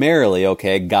 primarily,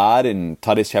 okay, God in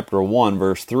Titus chapter 1,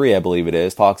 verse 3, I believe it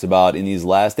is, talks about in these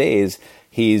last days,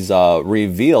 He's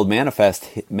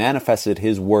manifested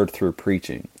His word through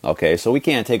preaching. Okay, so we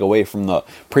can't take away from the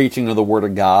preaching of the word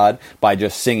of God by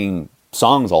just singing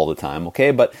songs all the time,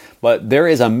 okay? But there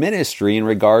is a ministry in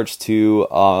regards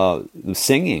to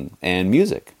singing and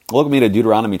music. Look at me to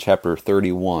Deuteronomy chapter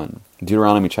 31.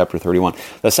 Deuteronomy chapter 31.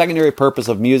 The secondary purpose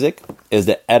of music is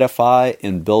to edify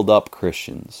and build up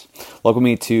Christians. Look with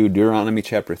me to Deuteronomy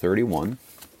chapter 31.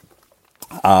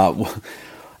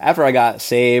 After I got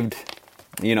saved,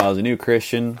 as a new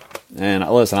Christian, and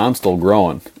listen, I'm still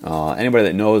growing. Anybody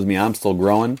that knows me, I'm still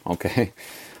growing, okay?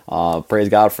 Praise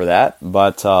God for that.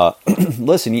 But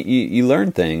listen, you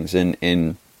learn things,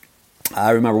 and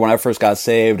I remember when I first got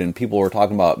saved and people were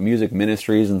talking about music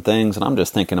ministries and things, and I'm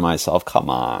just thinking to myself, come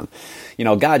on.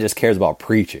 God just cares about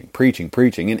preaching.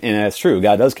 And that's true.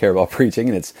 God does care about preaching,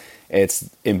 and it's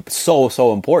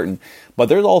so important. But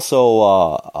there's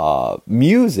also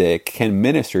music can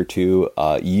minister to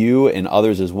you and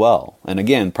others as well. And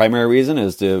again, primary reason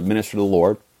is to minister to the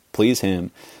Lord, please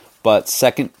Him. But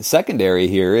secondary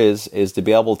here is to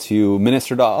be able to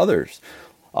minister to others.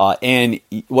 And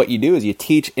what you do is you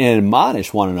teach and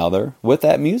admonish one another with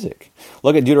that music.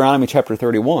 Look at Deuteronomy chapter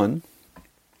 31.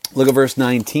 Look at verse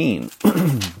 19.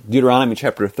 Deuteronomy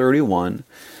chapter 31,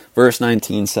 verse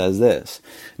 19 says this.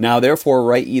 Now therefore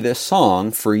write ye this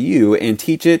song for you, and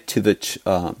teach it to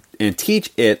the and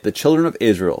teach it the children of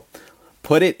Israel.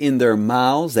 Put it in their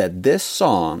mouths, that this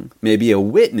song may be a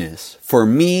witness for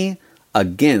me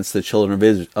against the children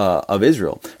of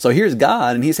Israel. So here's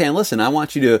God, and he's saying, listen, I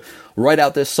want you to write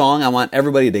out this song. I want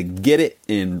everybody to get it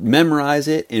and memorize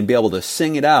it and be able to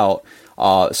sing it out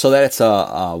so that it's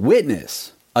a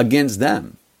witness against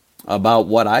them about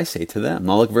what I say to them.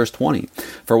 Now look at verse 20.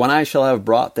 For when I shall have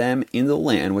brought them into the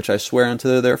land which I swear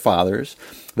unto their fathers,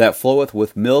 that floweth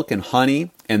with milk and honey,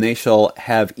 and they shall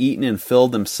have eaten and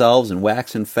filled themselves and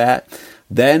waxen fat,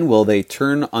 then will they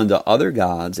turn unto other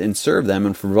gods and serve them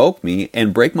and provoke me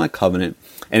and break my covenant.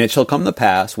 And it shall come to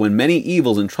pass, when many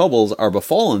evils and troubles are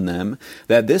befallen them,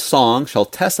 that this song shall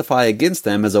testify against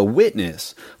them as a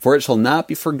witness, for it shall not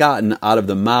be forgotten out of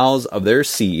the mouths of their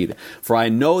seed. For I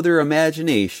know their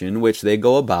imagination which they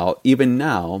go about, even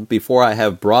now, before I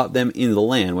have brought them into the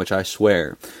land which I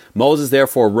swear. Moses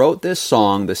therefore wrote this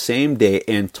song the same day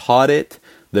and taught it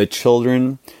the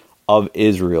children of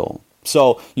Israel.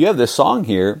 So you have this song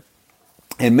here,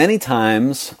 and many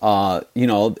times,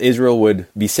 Israel would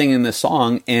be singing this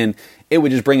song, and it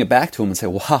would just bring it back to them and say,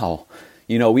 wow,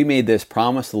 we made this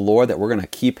promise to the Lord that we're going to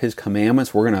keep his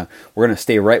commandments. We're going to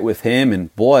stay right with him.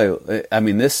 And boy, I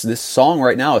mean, this song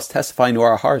right now is testifying to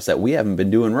our hearts that we haven't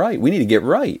been doing right. We need to get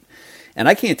right. And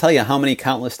I can't tell you how many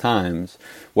countless times,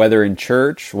 whether in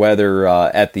church, whether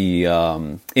at the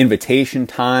invitation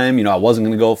time, I wasn't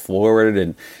going to go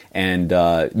forward,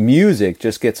 and music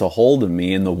just gets a hold of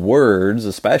me, and the words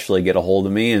especially get a hold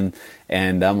of me,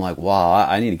 and I'm like, wow,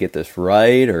 I need to get this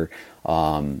right,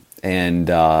 and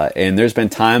there's been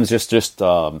times just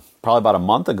probably about a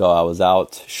month ago, I was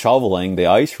out shoveling the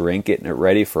ice rink, getting it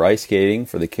ready for ice skating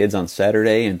for the kids on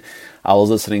Saturday, and I was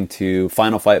listening to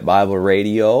Final Fight Bible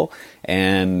Radio,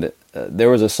 and there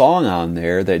was a song on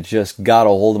there that just got a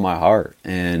hold of my heart.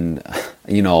 And,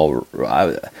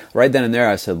 right then and there,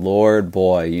 I said, Lord,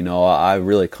 boy, I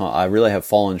really have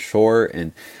fallen short.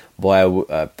 And boy,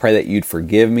 I pray that you'd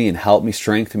forgive me and help me,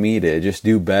 strengthen me to just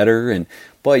do better. And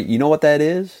boy, you know what that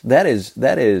is? That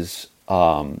is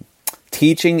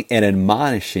teaching and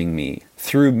admonishing me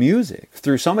through music,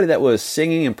 through somebody that was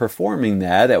singing and performing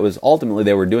that was ultimately,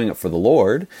 they were doing it for the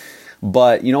Lord.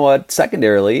 But you know what?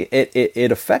 Secondarily,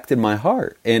 it affected my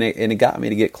heart, and it got me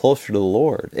to get closer to the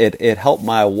Lord. It helped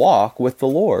my walk with the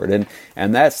Lord,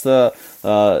 and that's the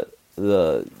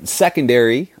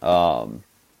secondary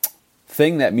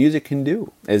thing that music can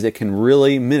do, is it can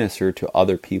really minister to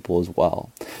other people as well.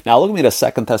 Now look at me to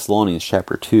 2 Thessalonians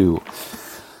chapter 2.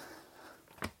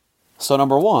 So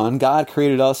number one, God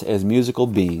created us as musical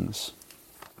beings.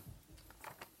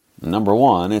 Number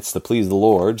one, it's to please the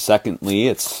Lord. Secondly,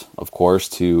 it's, of course,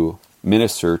 to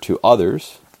minister to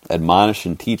others, admonish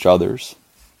and teach others,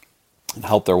 and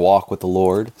help their walk with the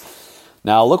Lord.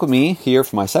 Now, look with me here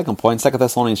for my second point, 2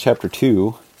 Thessalonians chapter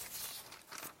 2.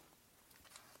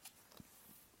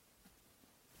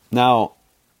 Now,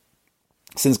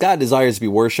 since God desires to be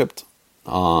worshipped,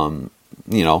 desires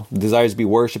to be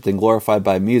worshipped and glorified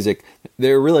by music,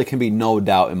 there really can be no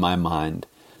doubt in my mind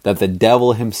that the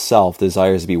devil himself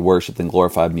desires to be worshipped and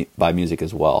glorified by music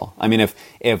as well. I mean,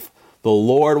 if the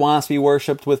Lord wants to be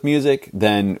worshipped with music,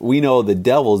 then we know the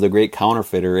devil is the great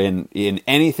counterfeiter in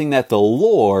anything that the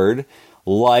Lord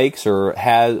likes or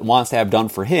wants to have done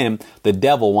for him. The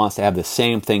devil wants to have the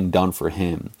same thing done for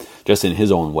him, just in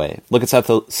his own way. Look at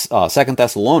 2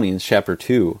 Thessalonians chapter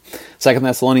 2. 2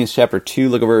 Thessalonians chapter 2,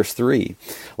 look at verse 3.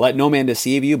 Let no man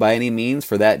deceive you by any means,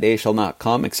 for that day shall not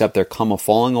come, except there come a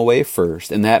falling away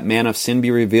first, and that man of sin be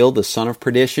revealed, the son of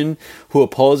perdition, who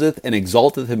opposeth and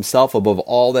exalteth himself above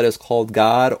all that is called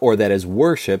God, or that is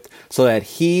worshipped, so that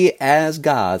he as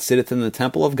God sitteth in the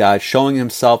temple of God, showing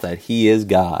himself that he is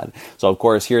God. So of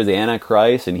course here's the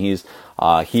Antichrist, and he's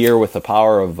here with the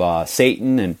power of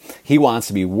Satan, and he wants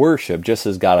to be worshipped just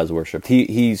as God is worshipped.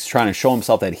 He's trying to show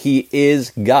himself that he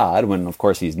is God, when of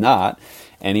course he's not,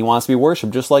 and he wants to be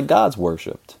worshipped just like God's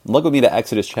worshipped. Look with me to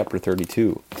Exodus chapter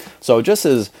 32. So just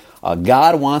as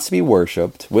God wants to be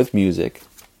worshipped with music,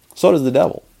 so does the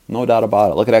devil. No doubt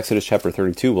about it. Look at Exodus chapter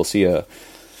 32. We'll see an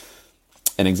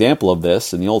example of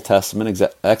this in the Old Testament,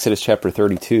 Exodus chapter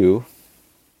 32.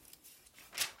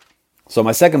 So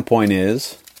my second point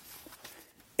is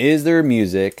there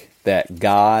music that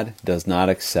God does not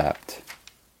accept?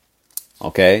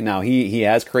 Okay, now he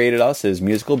has created us as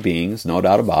musical beings, no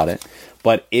doubt about it,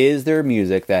 but is there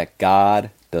music that God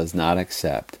does not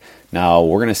accept? Now,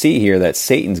 we're going to see here that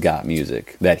Satan's got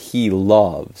music that he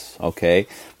loves, okay,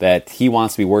 that he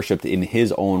wants to be worshipped in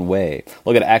his own way.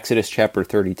 Look at Exodus chapter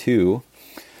 32.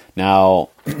 Now,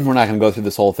 we're not going to go through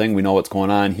this whole thing. We know what's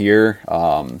going on here.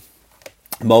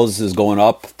 Moses is going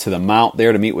up to the mount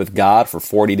there to meet with God for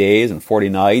 40 days and 40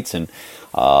 nights, and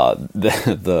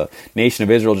the nation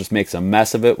of Israel just makes a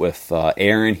mess of it with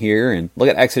Aaron here. And look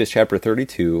at Exodus chapter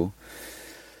 32,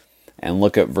 and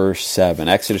look at verse 7.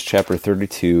 Exodus chapter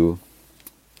 32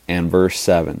 and verse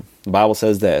 7. The Bible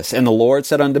says this, "And the Lord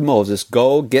said unto Moses,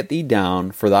 Go, get thee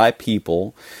down, for thy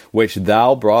people, which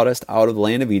thou broughtest out of the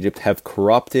land of Egypt, have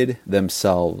corrupted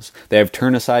themselves. They have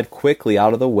turned aside quickly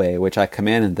out of the way which I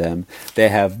commanded them. They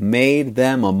have made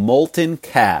them a molten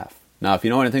calf." Now, if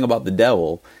you know anything about the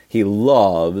devil, he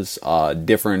loves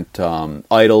different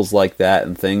idols like that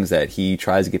and things that he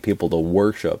tries to get people to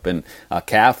worship. And a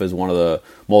calf is one of the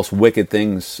most wicked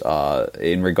things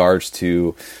in regards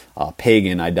to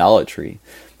pagan idolatry.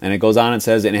 And it goes on and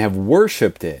says, "And have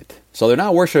worshipped it." So they're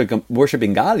not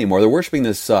worshiping God anymore. They're worshiping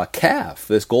this calf,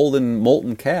 this golden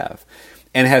molten calf.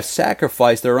 "And have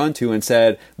sacrificed thereunto, and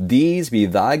said, These be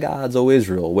thy gods, O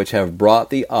Israel, which have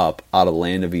brought thee up out of the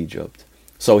land of Egypt."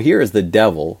 So here is the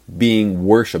devil being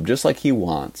worshipped, just like he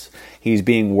wants. He's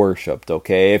being worshipped,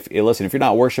 okay? Listen, if you're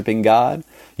not worshiping God,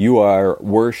 you are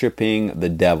worshiping the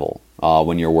devil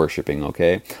when you're worshiping,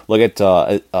 okay? Look at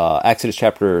Exodus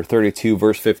chapter 32,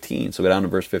 verse 15. So go down to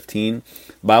verse 15.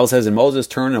 The Bible says, "And Moses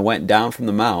turned and went down from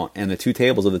the mount, and the 2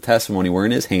 tables of the testimony were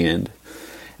in his hand.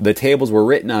 The tables were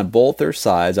written on both their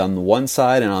sides, on the one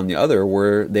side and on the other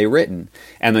were they written.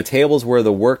 And the tables were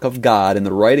the work of God, and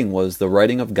the writing was the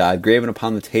writing of God, graven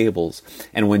upon the tables.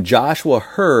 And when Joshua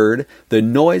heard the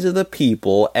noise of the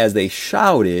people as they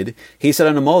shouted, he said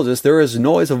unto Moses, There is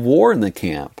noise of war in the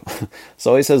camp."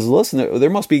 So he says, listen,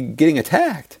 there must be getting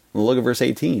attacked. Look at verse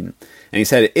 18. "And he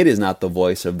said, It is not the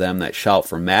voice of them that shout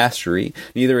for mastery,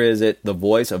 neither is it the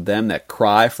voice of them that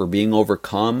cry for being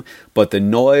overcome, but the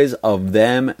noise of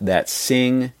them that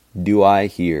sing do I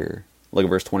hear." Look at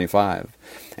verse 25.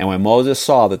 "And when Moses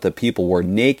saw that the people were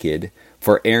naked,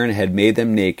 for Aaron had made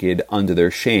them naked unto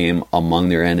their shame among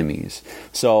their enemies."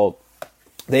 So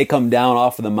they come down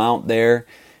off of the mount there,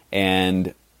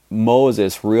 and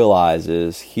Moses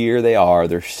realizes here they are,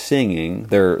 they're singing,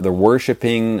 they're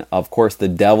worshiping, of course, the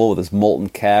devil with his molten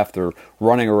calf. They're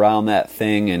running around that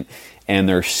thing, and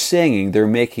they're singing, they're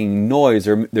making noise,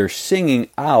 they're singing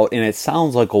out, and it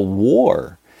sounds like a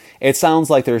war. It sounds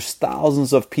like there's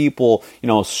thousands of people,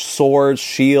 swords,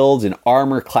 shields, and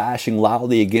armor clashing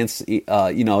loudly against each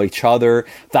other,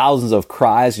 thousands of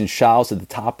cries and shouts at the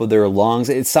top of their lungs.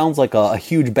 It sounds like a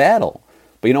huge battle.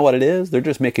 But you know what it is? They're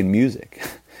just making music.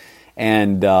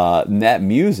 And that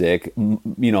music,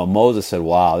 Moses said,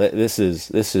 "Wow, this is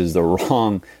the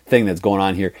wrong thing that's going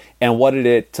on here." And what did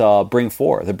it bring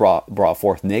forth? It brought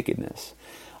forth nakedness.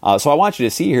 So I want you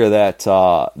to see here that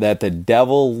the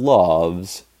devil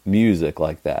loves music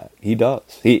like that. He does.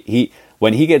 He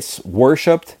when he gets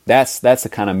worshipped, that's the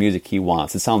kind of music he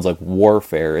wants. It sounds like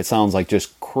warfare. It sounds like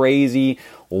just crazy,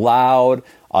 loud,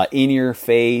 in your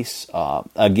face,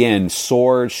 again,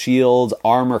 swords, shields,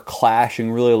 armor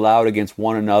clashing really loud against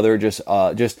one another, just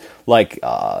like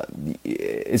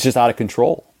it's just out of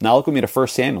control. Now look with me to 1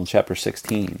 Samuel chapter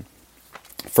 16.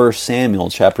 1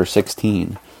 Samuel chapter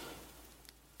 16.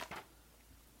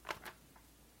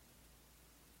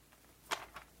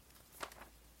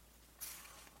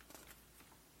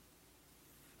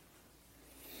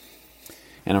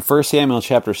 And in 1 Samuel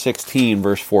chapter 16,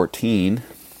 verse 14,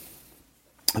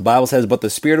 the Bible says, "But the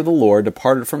Spirit of the Lord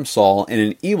departed from Saul, and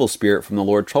an evil spirit from the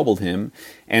Lord troubled him.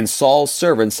 And Saul's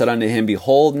servant said unto him,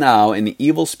 Behold, now an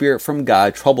evil spirit from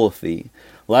God troubleth thee.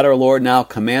 Let our Lord now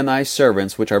command thy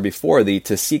servants which are before thee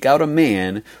to seek out a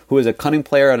man who is a cunning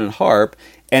player on an harp,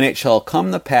 and it shall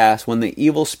come to pass when the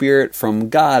evil spirit from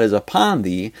God is upon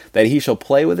thee, that he shall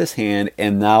play with his hand,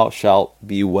 and thou shalt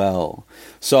be well."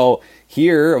 So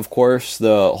here, of course,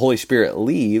 the Holy Spirit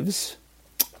leaves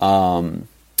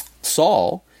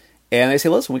Saul, and they say,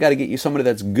 "Listen, we got to get you somebody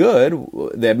that's good,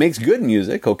 that makes good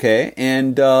music, okay?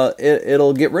 And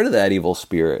it'll get rid of that evil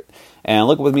spirit." And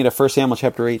look with me to 1 Samuel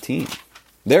chapter 18.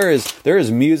 There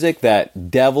is music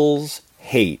that devils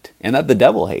hate, and that the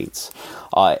devil hates,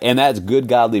 and that's good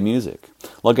godly music.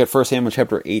 Look at 1 Samuel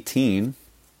chapter 18.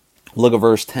 Look at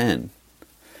verse 10.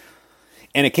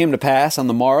 "And it came to pass on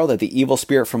the morrow that the evil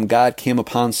spirit from God came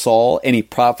upon Saul, and he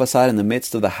prophesied in the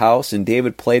midst of the house, and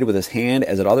David played with his hand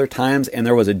as at other times, and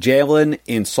there was a javelin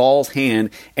in Saul's hand,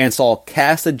 and Saul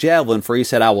cast the javelin, for he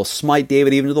said, I will smite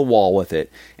David even to the wall with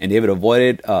it. And David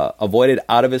avoided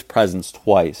out of his presence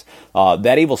twice."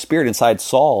 That evil spirit inside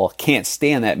Saul can't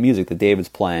stand that music that David's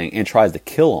playing and tries to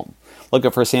kill him. Look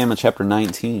at 1 Samuel chapter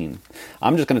 19.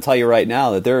 I'm just going to tell you right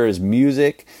now that there is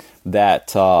music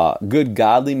that good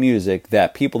godly music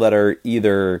that people that are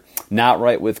either not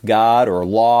right with God or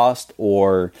lost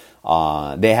or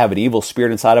they have an evil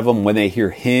spirit inside of them, when they hear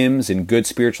hymns and good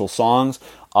spiritual songs,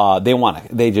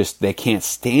 they can't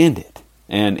stand it.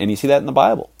 And you see that in the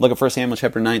Bible. Look at 1 Samuel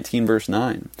chapter 19, verse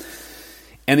 9.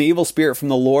 And the evil spirit from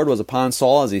the Lord was upon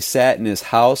Saul as he sat in his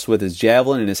house with his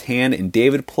javelin in his hand, and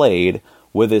David played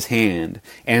with his hand.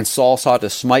 And Saul sought to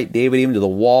smite David even to the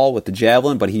wall with the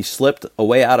javelin, but he slipped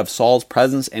away out of Saul's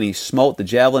presence, and he smote the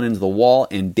javelin into the wall,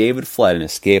 and David fled and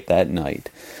escaped that night.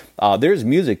 There's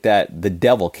music that the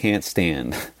devil can't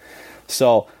stand.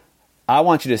 So I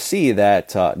want you to see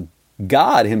that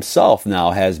God himself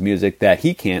now has music that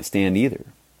he can't stand either.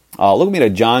 Look at me to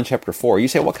John chapter 4. You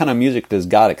say, what kind of music does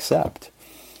God accept?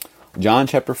 John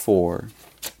chapter 4.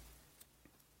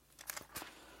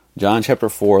 John chapter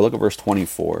 4, look at verse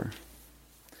 24.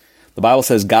 The Bible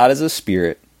says, God is a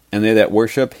spirit, and they that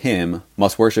worship him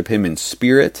must worship him in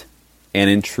spirit and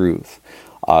in truth.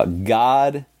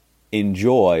 God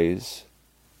enjoys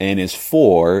and is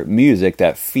for music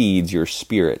that feeds your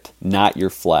spirit, not your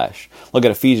flesh. Look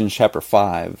at Ephesians chapter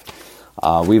 5.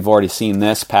 We've already seen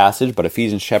this passage, but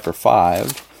Ephesians chapter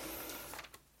 5.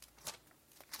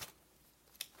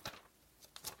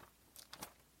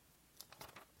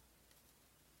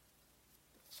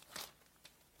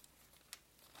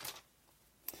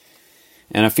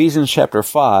 And Ephesians chapter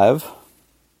 5,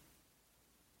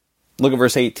 look at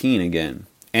verse 18 again.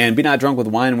 And be not drunk with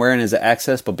wine wherein is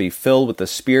excess, but be filled with the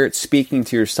Spirit, speaking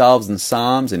to yourselves in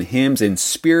psalms and hymns and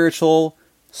spiritual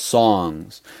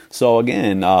songs. So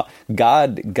again,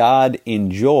 God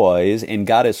enjoys and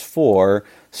God is for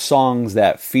songs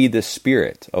that feed the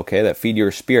Spirit, okay, that feed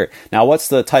your spirit. Now, what's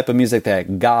the type of music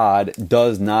that God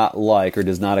does not like or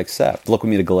does not accept? Look with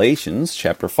me to Galatians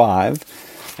chapter 5.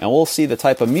 And we'll see the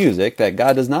type of music that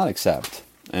God does not accept.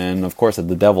 And, of course, that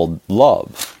the devil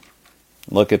loves.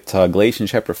 Look at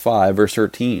Galatians chapter 5, verse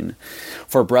 13.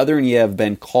 For, brethren, ye have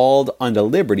been called unto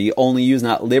liberty, only use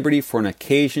not liberty for an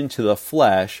occasion to the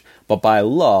flesh, but by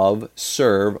love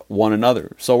serve one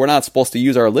another. So we're not supposed to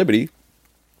use our liberty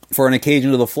for an occasion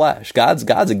to the flesh.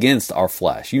 God's against our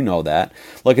flesh. You know that.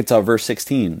 Look at verse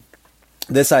 16.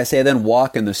 This I say then,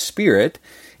 walk in the Spirit,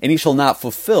 and ye shall not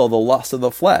fulfill the lust of the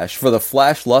flesh. For the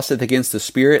flesh lusteth against the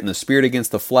Spirit, and the Spirit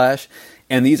against the flesh.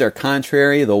 And these are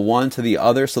contrary the one to the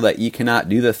other, so that ye cannot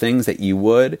do the things that ye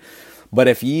would. But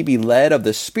if ye be led of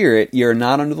the Spirit, ye are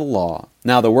not under the law.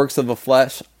 Now the works of the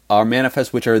flesh are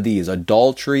manifest, which are these: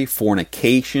 adultery,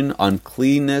 fornication,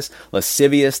 uncleanness,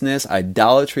 lasciviousness,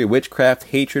 idolatry, witchcraft,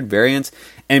 hatred, variance,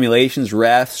 emulations,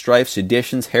 wrath, strife,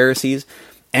 seditions, heresies,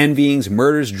 envyings,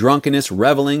 murders, drunkenness,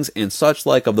 revellings, and such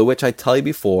like, of the which I tell you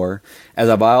before, as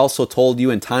have I also told you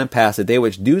in time past, that they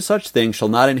which do such things shall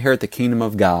not inherit the kingdom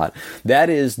of God. That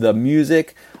is the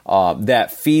music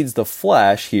that feeds the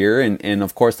flesh here, and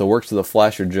of course the works of the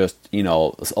flesh are just, a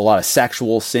lot of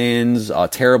sexual sins,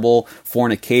 terrible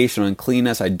fornication,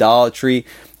 uncleanness, idolatry,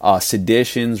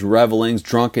 seditions, revellings,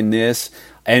 drunkenness,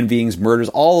 envyings, murders,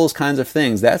 all those kinds of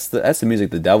things. That's the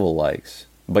music the devil likes.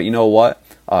 But you know what?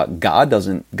 God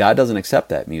doesn't accept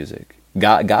that music.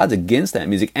 God's against that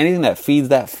music. Anything that feeds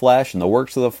that flesh and the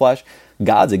works of the flesh,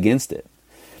 God's against it.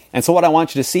 And so what I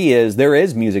want you to see is there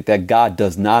is music that God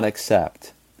does not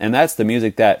accept. And that's the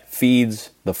music that feeds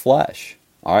the flesh.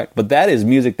 All right? But that is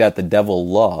music that the devil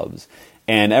loves.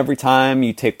 And every time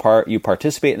you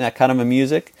participate in that kind of a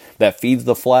music that feeds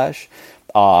the flesh,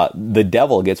 the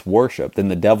devil gets worshipped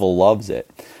and the devil loves it.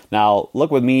 Now,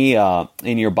 look with me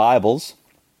in your Bibles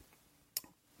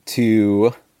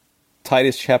to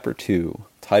Titus chapter 2.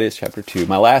 Titus chapter 2.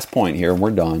 My last point here, and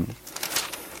we're done.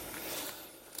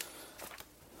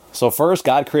 So first,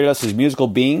 God created us as musical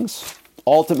beings,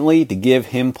 ultimately to give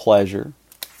him pleasure,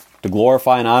 to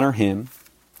glorify and honor him,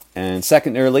 and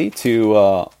secondarily,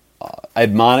 to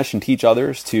admonish and teach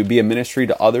others, to be a ministry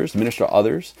to others, minister to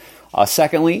others.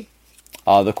 Secondly,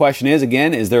 the question is,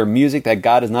 again, is there music that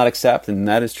God does not accept? And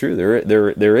that is true.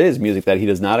 There is music that he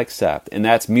does not accept. And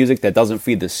that's music that doesn't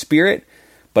feed the Spirit,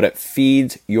 but it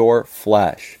feeds your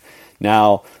flesh.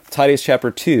 Now, Titus chapter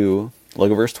 2,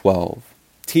 look at verse 12.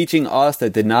 Teaching us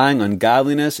that denying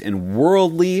ungodliness and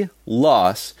worldly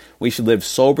lusts, we should live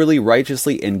soberly,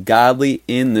 righteously, and godly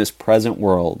in this present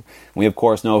world. We, of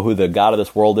course, know who the God of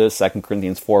this world is, 2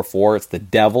 Corinthians 4:4. It's the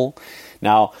devil.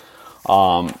 Now,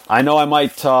 I know I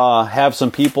might have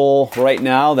some people right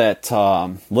now that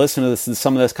listen to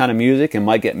some of this kind of music and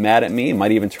might get mad at me and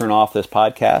might even turn off this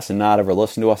podcast and not ever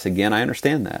listen to us again. I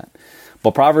understand that.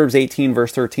 But Proverbs 18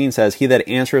 verse 13 says, he that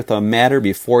answereth a matter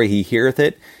before he heareth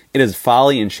it, it is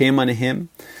folly and shame unto him.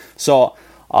 So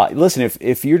Listen,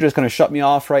 if you're just going to shut me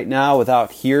off right now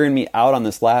without hearing me out on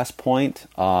this last point,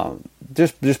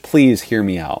 just please hear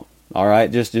me out. All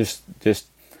right, just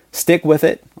stick with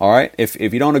it. All right, if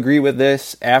you don't agree with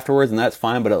this afterwards, then that's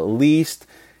fine. But at least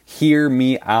hear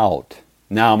me out.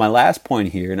 Now, my last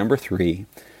point here, number 3,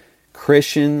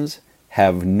 Christians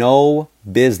have no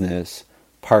business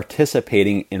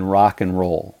participating in rock and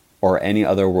roll or any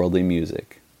other worldly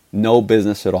music. No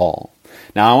business at all.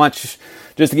 Now, I want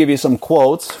just to give you some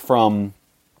quotes from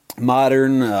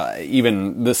modern,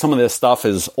 some of this stuff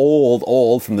is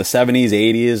old from the 70s,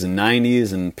 80s, and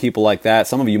 90s, and people like that.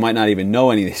 Some of you might not even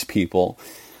know any of these people.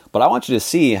 But I want you to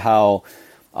see how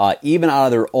even out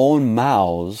of their own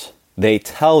mouths, they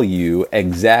tell you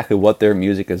exactly what their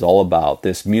music is all about.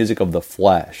 This music of the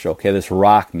flesh, okay, this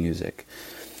rock music.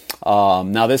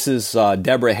 Now, this is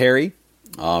Deborah Harry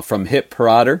from Hit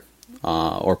Parader,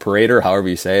 or Parader, however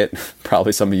you say it.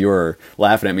 Probably some of you are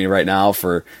laughing at me right now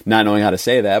for not knowing how to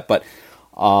say that. But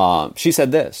she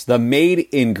said this: the main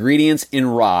ingredients in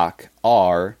rock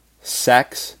are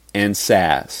sex and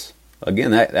sass.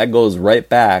 Again, that goes right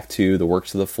back to the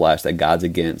works of the flesh that God's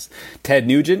against. Ted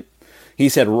Nugent, he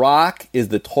said, rock is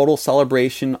the total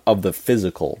celebration of the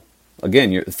physical. Again,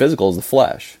 the physical is the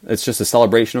flesh. It's just a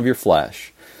celebration of your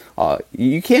flesh.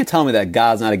 You can't tell me that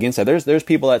God's not against that. There's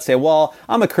people that say, well,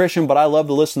 I'm a Christian, but I love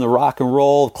to listen to rock and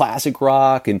roll, classic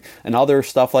rock, and other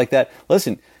stuff like that.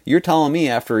 Listen, you're telling me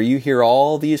after you hear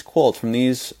all these quotes from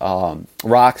these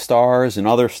rock stars and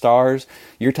other stars,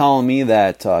 you're telling me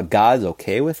that God's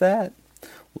okay with that?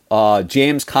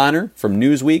 James Conner from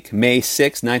Newsweek, May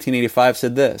 6, 1985,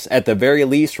 said this: at the very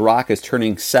least, rock is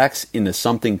turning sex into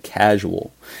something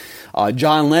casual.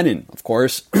 John Lennon, of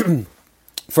course,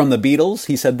 from the Beatles,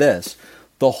 he said this: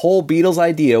 the whole Beatles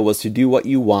idea was to do what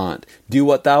you want, do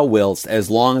what thou wilt, as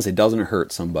long as it doesn't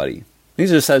hurt somebody. He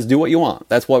just says, do what you want.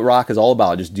 That's what rock is all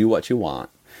about. Just do what you want.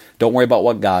 Don't worry about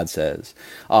what God says.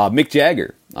 Mick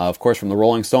Jagger, of course, from the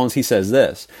Rolling Stones, he says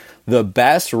this: the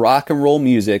best rock and roll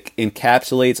music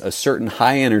encapsulates a certain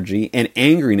high energy and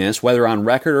angriness, whether on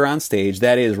record or on stage.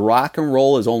 That is, rock and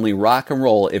roll is only rock and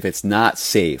roll if it's not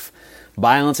safe.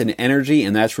 Violence and energy,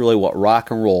 and that's really what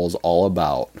rock and roll is all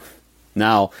about.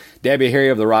 Now, Debbie Harry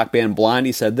of the rock band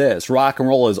Blondie said this: rock and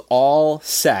roll is all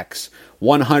sex,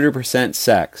 100%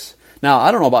 sex. Now,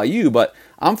 I don't know about you, but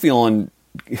I'm feeling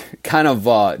kind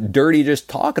of dirty just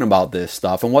talking about this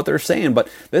stuff and what they're saying, but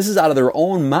this is out of their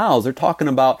own mouths. They're talking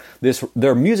about this.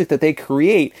 Their music that they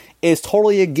create is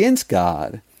totally against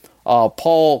God.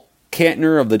 Paul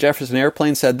Kantner of the Jefferson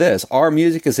Airplane said this: our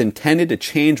music is intended to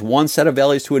change one set of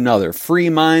values to another. Free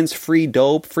minds, free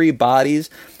dope, free bodies,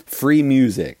 free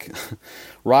music.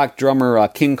 Rock drummer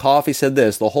King Coffey said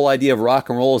this: the whole idea of rock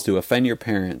and roll is to offend your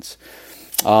parents.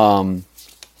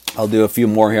 I'll do a few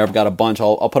more here. I've got a bunch.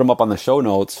 I'll put them up on the show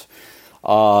notes.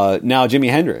 Now, Jimi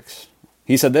Hendrix,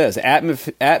 he said this: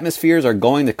 atmospheres are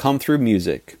going to come through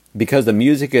music because the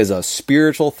music is a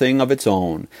spiritual thing of its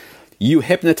own. You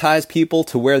hypnotize people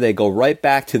to where they go right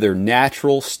back to their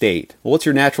natural state. Well, what's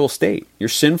your natural state? You're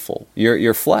sinful.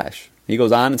 Your flesh. He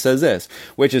goes on and says this: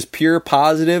 which is pure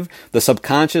positive, the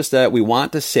subconscious that we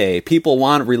want to say. People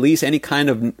want to release any kind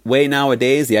of way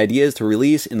nowadays. The idea is to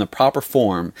release in the proper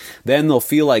form. Then they'll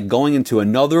feel like going into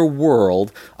another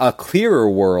world, a clearer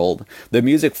world. The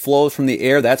music flows from the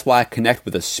air. That's why I connect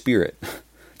with the spirit.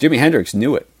 Jimi Hendrix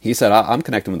knew it. He said, I'm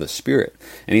connecting with the spirit.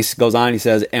 And he goes on, he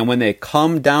says, and when they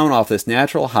come down off this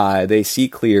natural high, they see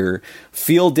clear,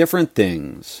 feel different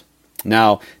things.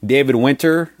 Now, David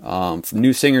Winter, from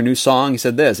New Singer, New Song, he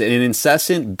said this: an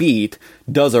incessant beat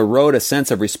does erode a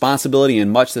sense of responsibility in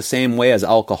much the same way as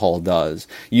alcohol does.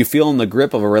 You feel in the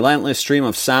grip of a relentless stream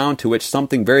of sound to which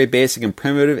something very basic and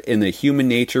primitive in the human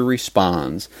nature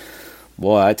responds.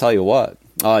 Boy, I tell you what.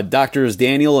 Doctors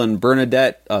Daniel and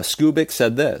Bernadette Skubik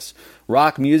said this: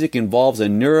 rock music involves a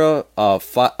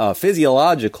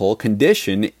neurophysiological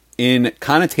condition in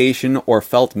connotation or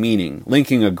felt meaning,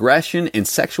 linking aggression and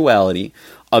sexuality,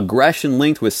 aggression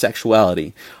linked with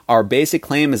sexuality. Our basic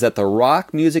claim is that the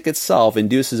rock music itself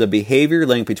induces a behavior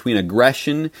link between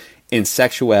aggression and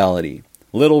sexuality.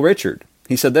 Little Richard,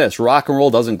 he said this: rock and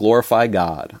roll doesn't glorify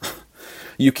God.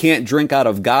 You can't drink out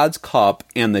of God's cup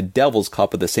and the devil's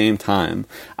cup at the same time.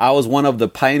 I was one of the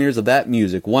pioneers of that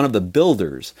music, one of the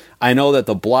builders. I know that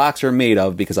the blocks are made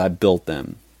of because I built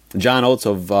them. John Oates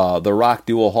of the rock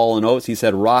duo Hall & Oates, he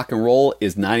said, rock and roll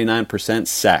is 99%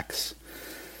 sex.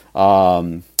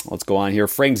 Let's go on here.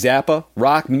 Frank Zappa,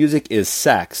 rock music is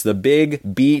sex. The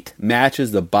big beat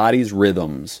matches the body's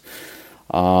rhythms.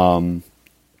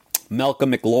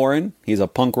 Malcolm McLaurin, he's a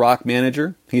punk rock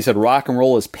manager. He said rock and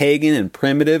roll is pagan and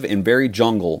primitive and very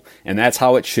jungle, and that's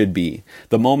how it should be.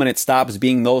 The moment it stops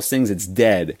being those things, it's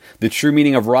dead. The true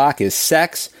meaning of rock is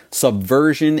sex,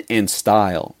 subversion, and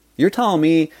style. You're telling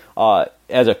me,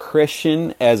 as a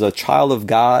Christian, as a child of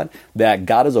God, that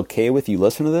God is okay with you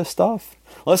listening to this stuff?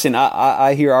 Listen,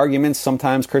 I hear arguments.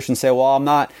 Sometimes Christians say, well, I'm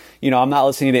not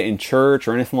listening to it in church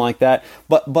or anything like that.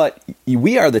 But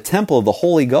we are the temple of the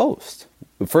Holy Ghost.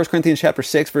 1 Corinthians chapter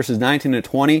 6, verses 19 to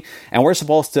 20, and we're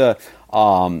supposed to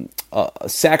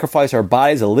sacrifice our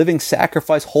bodies, a living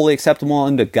sacrifice, wholly acceptable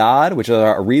unto God, which is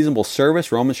a reasonable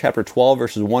service, Romans chapter 12,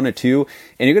 verses 1 to 2,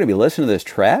 and you're going to be listening to this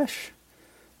trash?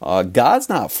 God's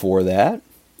not for that.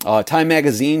 Time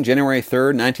Magazine, January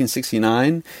 3rd,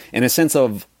 1969, in a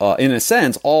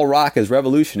sense, all rock is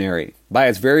revolutionary. By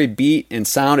its very beat and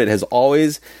sound, it has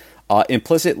always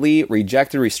implicitly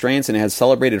rejected restraints and has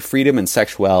celebrated freedom and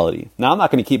sexuality. Now, I'm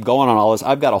not going to keep going on all this.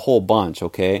 I've got a whole bunch,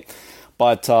 okay?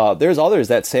 But there's others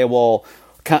that say, well,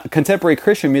 contemporary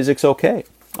Christian music's okay.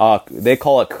 They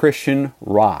call it Christian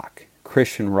rock.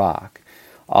 Christian rock.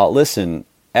 Listen,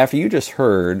 after you just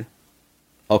heard,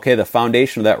 okay, the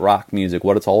foundation of that rock music,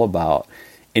 what it's all about,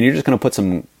 and you're just going to put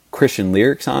some Christian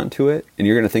lyrics onto it, and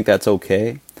you're going to think that's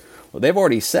okay? Well, we've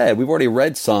already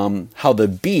read how the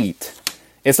beat,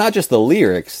 it's not just the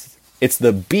lyrics, it's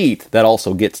the beat that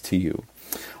also gets to you.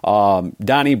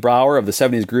 Donnie Brower of the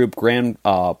 70s group Grand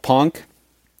Punk,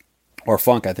 or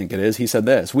Funk I think it is, he said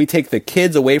this: we take the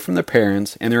kids away from their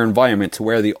parents and their environment to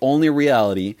where the only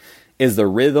reality is the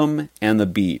rhythm and the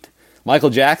beat. Michael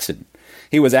Jackson,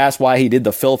 he was asked why he did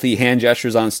the filthy hand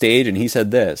gestures on stage, and he said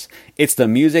this: it's the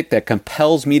music that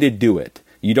compels me to do it.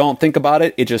 You don't think about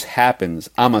it, it just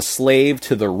happens. I'm a slave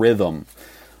to the rhythm.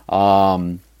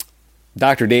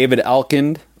 Dr. David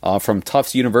Elkind from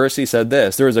Tufts University said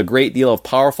this: there is a great deal of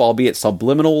powerful, albeit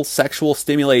subliminal, sexual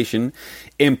stimulation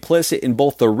implicit in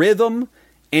both the rhythm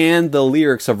and the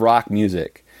lyrics of rock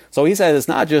music. So he said it's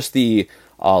not just the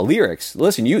lyrics.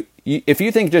 Listen, you if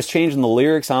you think just changing the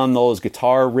lyrics on those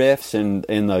guitar riffs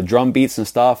and the drum beats and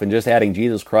stuff and just adding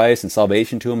Jesus Christ and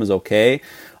salvation to them is okay,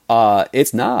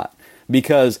 it's not.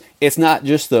 Because it's not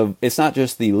just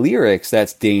the lyrics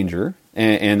that's danger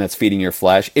and that's feeding your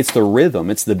flesh. It's the rhythm.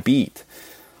 It's the beat.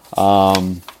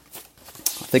 I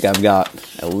think I've got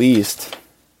at least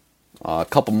a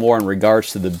couple more in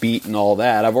regards to the beat and all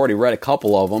that. I've already read a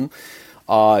couple of them.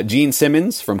 Gene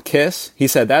Simmons from Kiss, he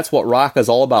said that's what rock is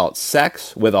all about: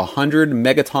 sex with 100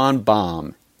 megaton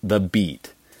bomb, the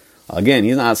beat. Again,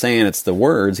 he's not saying it's the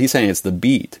words, he's saying it's the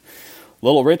beat.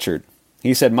 Little Richard,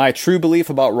 he said, my true belief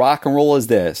about rock and roll is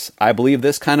this: I believe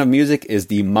this kind of music is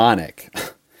demonic.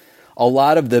 A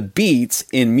lot of the beats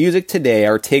in music today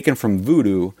are taken from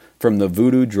voodoo, from the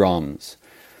voodoo drums.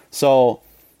 So,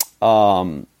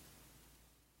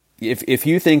 if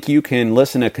you think you can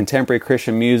listen to contemporary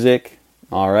Christian music,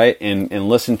 all right, and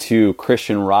listen to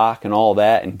Christian rock and all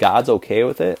that, and God's okay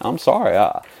with it, I'm sorry.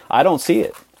 I don't see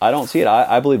it.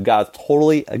 I believe God's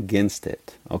totally against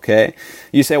it, okay?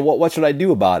 You say, well, what should I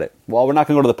do about it? Well, we're not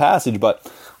going to go to the passage, but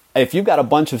if you've got a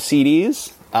bunch of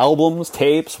CDs, albums,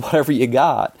 tapes, whatever you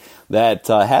got that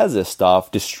has this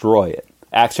stuff, destroy it.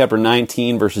 Acts chapter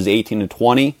 19, verses 18 to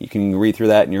 20, you can read through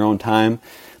that in your own time.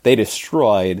 They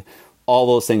destroyed all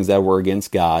those things that were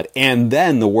against God. And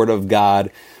then the Word of God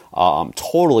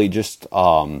totally just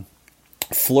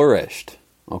flourished,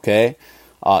 okay?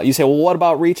 You say, well, what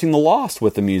about reaching the lost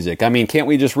with the music? I mean, can't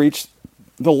we just reach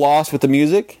the lost with the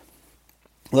music?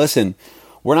 Listen,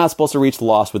 we're not supposed to reach the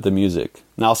lost with the music.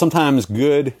 Now, sometimes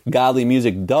good, godly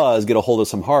music does get a hold of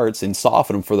some hearts and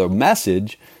soften them for the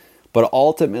message, but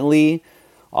ultimately,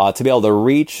 to be able to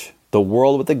reach the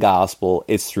world with the gospel,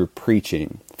 it's through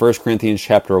preaching. 1 Corinthians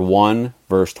chapter 1,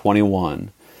 verse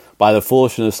 21. By the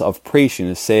foolishness of preaching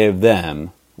to save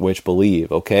them which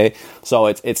believe, okay? So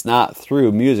it's not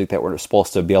through music that we're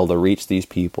supposed to be able to reach these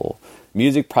people.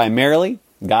 Music primarily,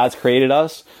 God's created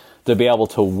us to be able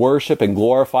to worship and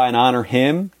glorify and honor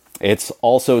Him. It's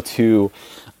also to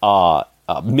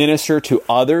minister to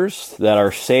others that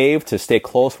are saved, to stay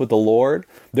close with the Lord.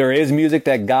 There is music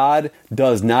that God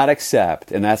does not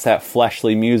accept, and that's that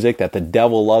fleshly music that the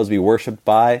devil loves to be worshipped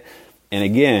by. And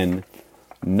again,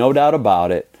 no doubt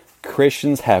about it,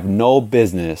 Christians have no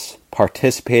business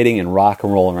participating in rock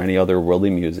and roll or any other worldly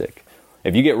music.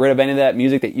 If you get rid of any of that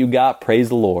music that you got, praise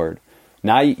the Lord.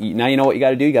 Now you know what you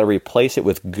got to do. You got to replace it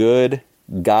with good,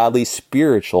 godly,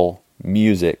 spiritual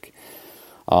music.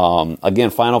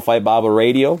 Again, Final Fight Bible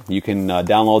Radio. You can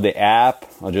download the app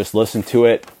or just listen to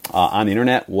it on the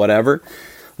internet, whatever.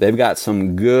 They've got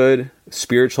some good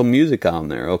spiritual music on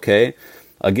there, okay?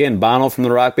 Again, Bono from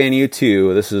the rock band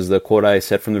U2, this is the quote I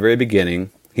said from the very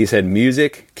beginning. He said,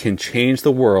 music can change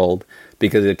the world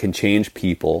because it can change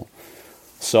people.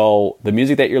 So the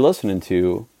music that you're listening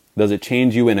to, does it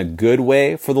change you in a good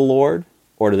way for the Lord?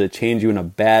 Or does it change you in a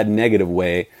bad, negative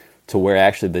way to where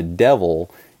actually the devil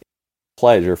gets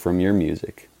pleasure from your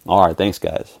music? All right, thanks,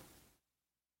 guys.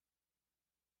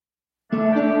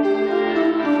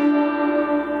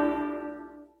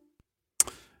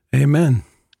 Amen.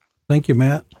 Thank you,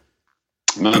 Matt.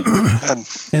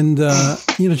 And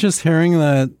just hearing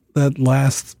that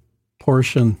last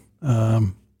portion, I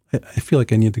feel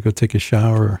like I need to go take a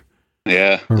shower.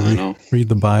 Yeah, or read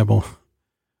the Bible,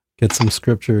 get some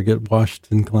scripture, get washed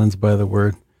and cleansed by the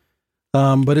Word.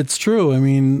 But it's true. I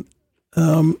mean,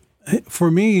 for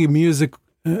me, music,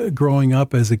 growing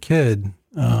up as a kid,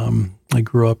 I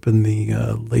grew up in the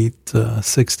late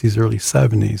 60s, early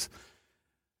 70s.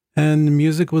 And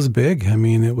music was big. I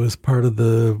mean, it was part of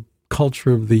the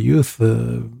culture of the youth.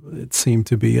 It seemed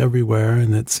to be everywhere,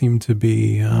 and it seemed to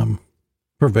be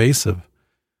pervasive.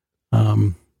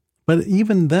 But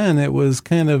even then, it was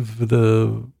kind of it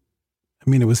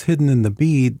was hidden in the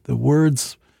beat. The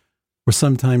words were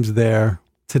sometimes there.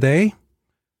 Today,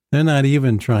 they're not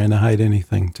even trying to hide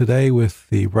anything. Today, with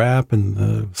the rap and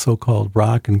the so-called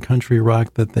rock and country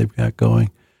rock that they've got going,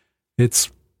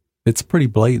 it's pretty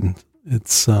blatant.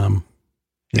 It's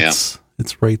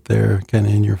right there, kind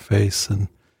of in your face, and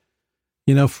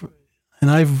and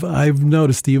I've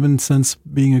noticed even since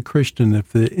being a Christian,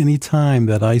 if any time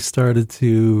that I started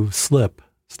to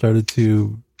started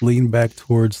to lean back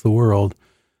towards the world,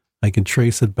 I can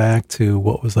trace it back to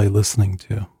what was I listening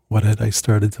to, what had I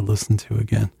started to listen to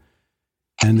again,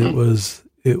 and it was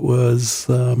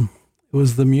the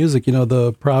music.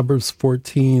 The Proverbs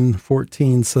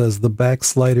 14:14 says, "The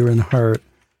backslider in heart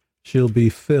she'll be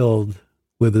filled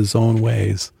with his own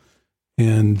ways."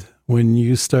 And when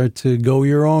you start to go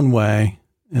your own way,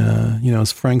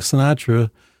 as Frank Sinatra,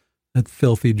 that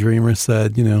filthy dreamer,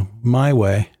 said, my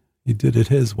way, he did it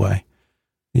his way.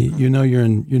 You're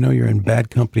in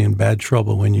bad company and bad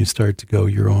trouble when you start to go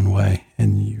your own way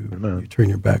and you turn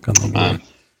your back on the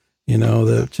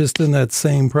Lord. Just in that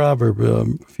same proverb, a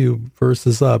few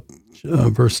verses up,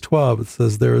 verse 12, it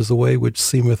says, "There is a way which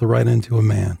seemeth right unto a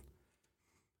man,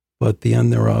 but the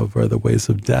end thereof are the ways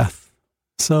of death."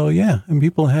 So and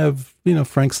people have,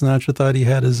 Frank Sinatra thought he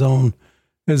had his own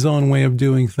way of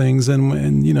doing things,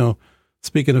 and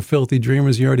speaking of filthy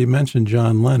dreamers, you already mentioned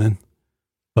John Lennon,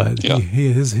 but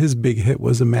his big hit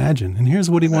was Imagine, and here's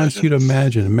what he wants you to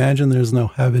imagine: imagine there's no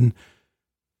heaven,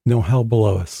 no hell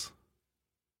below us.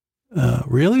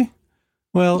 Really?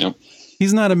 Well,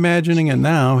 he's not imagining it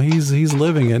now; he's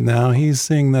living it now. He's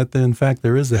seeing that in fact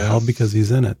there is a hell because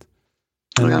he's in it.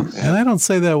 And I don't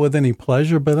say that with any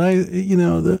pleasure, but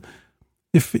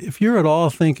if you're at all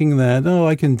thinking that,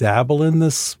 I can dabble in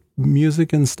this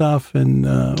music and stuff, and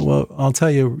I'll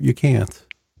tell you, you can't.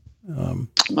 And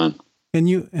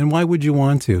why would you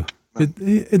want to?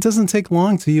 It doesn't take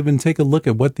long to even take a look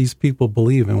at what these people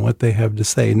believe and what they have to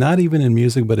say. Not even in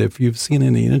music, but if you've seen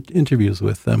any interviews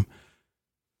with them,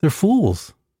 they're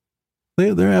fools.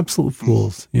 They're absolute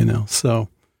fools. So.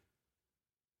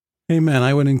 Amen.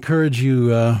 I would encourage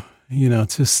you,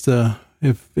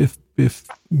 if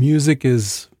music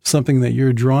is something that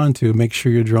you're drawn to, make sure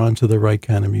you're drawn to the right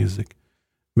kind of music.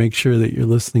 Make sure that you're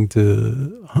listening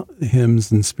to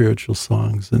hymns and spiritual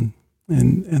songs and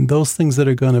those things that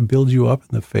are going to build you up in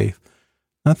the faith,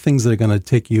 not things that are going to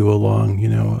take you along,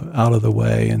 out of the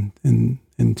way and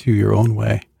into your own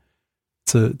way.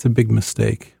 It's a big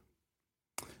mistake.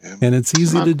 And it's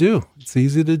easy to do. It's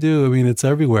easy to do. I mean, it's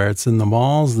everywhere. It's in the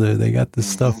malls. They got this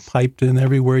stuff piped in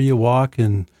everywhere you walk,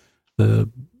 in the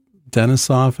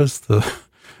dentist's office, the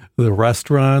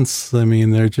restaurants. I mean,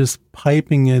 they're just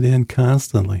piping it in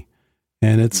constantly,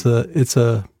 and it's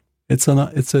an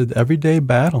everyday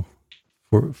battle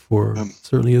for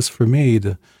certainly is for me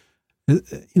to.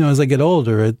 As I get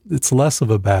older, it's less of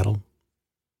a battle.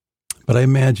 But I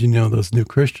imagine those new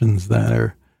Christians that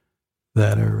are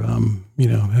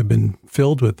have been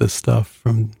filled with this stuff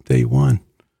from day one.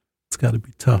 It's got to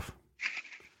be tough.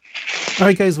 All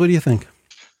right, guys, what do you think?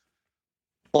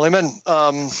 Well, amen.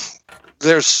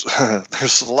 There's a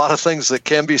lot of things that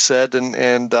can be said,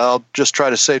 and I'll just try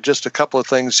to say just a couple of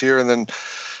things here, and then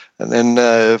in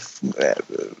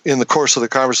the course of the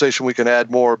conversation we can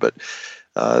add more. But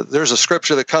there's a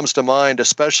scripture that comes to mind,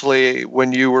 especially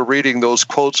when you were reading those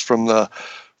quotes from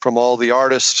all the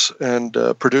artists and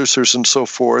producers and so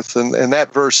forth. And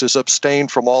that verse is abstain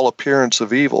from all appearance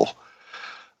of evil.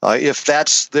 If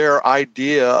that's their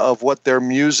idea of what their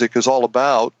music is all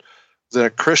about, then a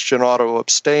Christian ought to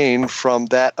abstain from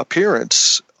that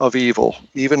appearance of evil,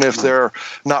 even if they're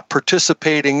not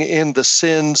participating in the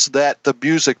sins that the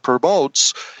music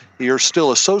promotes. You're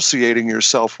still associating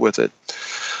yourself with it.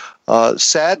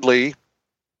 Sadly,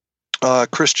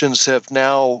 Christians have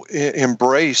now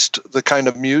embraced the kind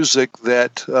of music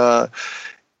that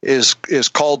is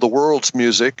called the world's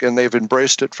music, and they've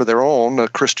embraced it for their own.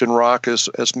 Christian rock,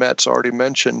 as Matt's already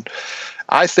mentioned.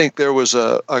 I think there was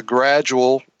a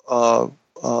gradual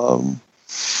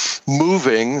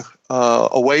moving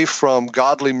away from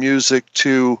godly music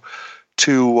to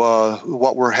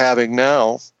what we're having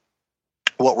now,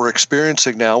 what we're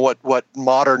experiencing now, what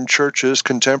modern churches,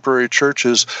 contemporary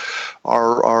churches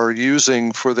are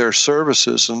using for their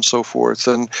services and so forth.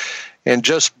 And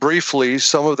just briefly,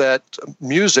 some of that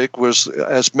music was,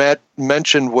 as Matt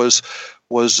mentioned, was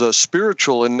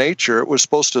spiritual in nature. It was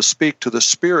supposed to speak to the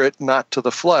spirit, not to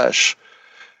the flesh.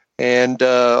 And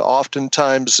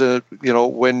oftentimes,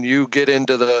 when you get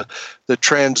into the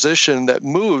transition that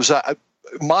moves,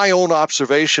 my own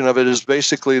observation of it is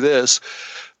basically this,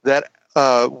 that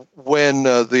when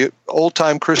the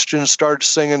old-time Christians started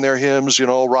singing their hymns,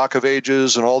 Rock of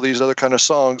Ages and all these other kind of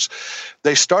songs,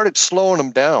 they started slowing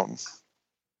them down.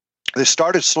 They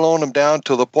started slowing them down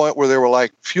to the point where they were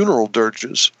like funeral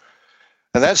dirges.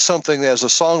 And that's something that, as a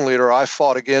song leader, I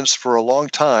fought against for a long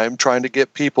time, trying to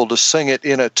get people to sing it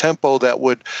in a tempo that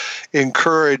would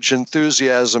encourage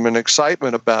enthusiasm and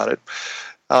excitement about it.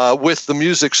 With the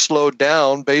music slowed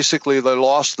down, basically they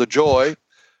lost the joy,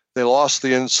 they lost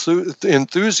the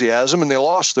enthusiasm, and they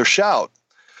lost their shout.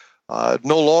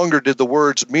 No longer did the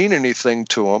words mean anything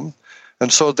to them.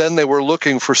 And so then they were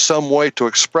looking for some way to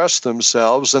express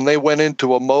themselves, and they went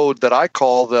into a mode that I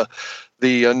call the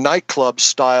nightclub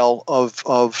style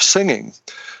of singing.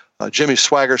 Jimmy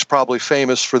Swaggart's probably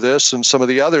famous for this, and some of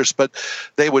the others, but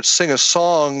they would sing a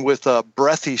song with a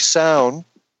breathy sound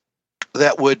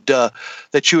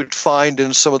that you would find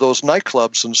in some of those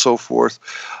nightclubs and so forth.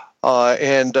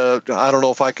 And I don't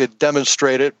know if I could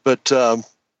demonstrate it, but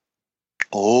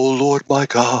oh Lord my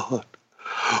God,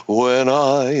 when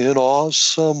I in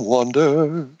awesome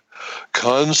wonder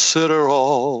consider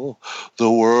all the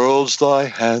worlds thy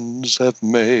hands have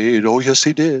made. Oh, yes,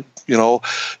 he did.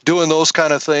 Doing those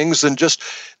kind of things, and just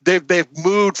they've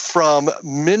moved from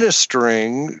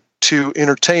ministering to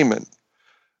entertainment.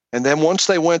 And then once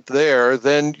they went there,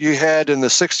 then you had in the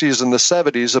 60s and the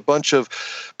 70s a bunch of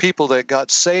people that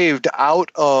got saved out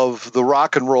of the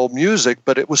rock and roll music,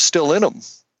 but it was still in them.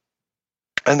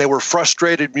 And they were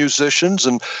frustrated musicians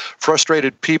and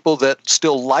frustrated people that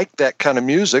still liked that kind of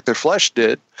music. Their flesh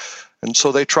did. And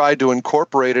so they tried to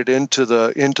incorporate it into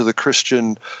the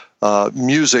Christian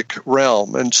music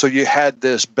realm. And so you had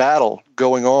this battle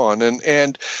going on.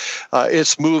 And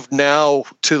it's moved now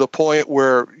to the point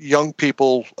where young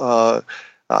people,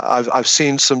 I've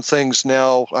seen some things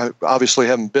now. I obviously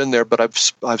haven't been there, but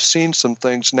I've seen some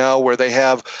things now where they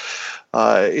have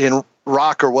in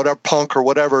rock or whatever, punk or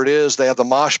whatever it is, they have the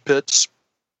mosh pits.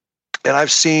 And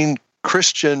I've seen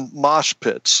Christian mosh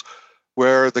pits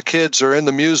where the kids are in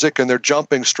the music and they're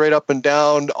jumping straight up and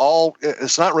down.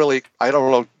 It's not really, I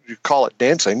don't know, you call it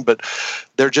dancing, but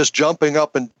they're just jumping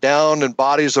up and down, and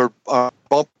bodies are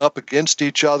bumping up against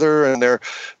each other, and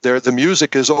the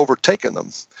music is overtaking them.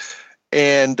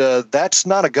 And that's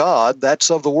not a God,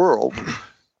 that's of the world.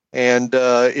 And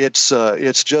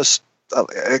it's just,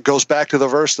 it goes back to the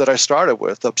verse that I started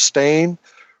with, abstain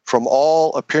from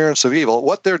all appearance of evil.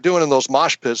 What they're doing in those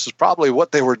mosh pits is probably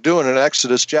what they were doing in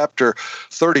Exodus chapter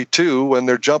 32 when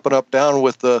they're jumping up down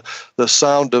with the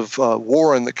sound of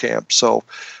war in the camp. So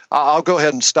I'll go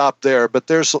ahead and stop there, but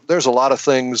there's a lot of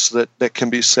things that can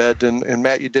be said, and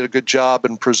Matt, you did a good job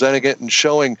in presenting it and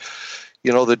showing,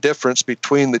 the difference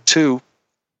between the two,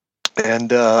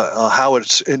 and how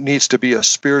it needs to be a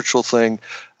spiritual thing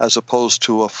as opposed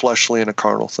to a fleshly and a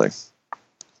carnal thing.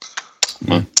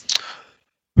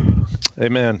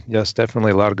 Amen. Yes,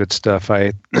 definitely a lot of good stuff.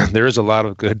 There is a lot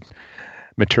of good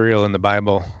material in the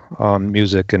Bible on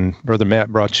music, and Brother Matt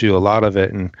brought you a lot of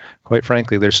it, and quite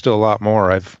frankly, there's still a lot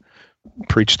more. I've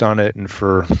preached on it, and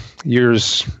for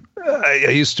years, I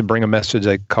used to bring a message,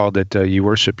 I called it, You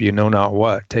Worship You Know Not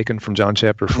What, taken from John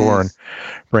chapter 4 and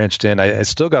branched in. I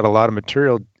still got a lot of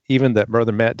material, even that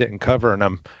Brother Matt didn't cover, and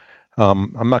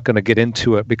I'm not going to get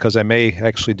into it because I may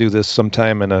actually do this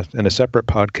sometime in a separate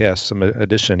podcast, some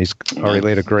edition. He's already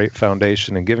laid a great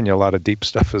foundation and given you a lot of deep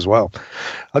stuff as well.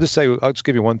 I'll just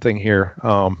give you one thing here.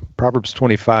 Proverbs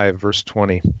 25, verse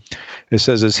 20. It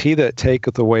says, As he that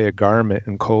taketh away a garment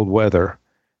in cold weather,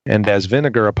 and as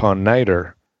vinegar upon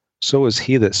nitre, so is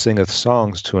he that singeth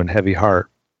songs to an heavy heart.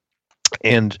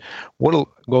 And what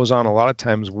goes on a lot of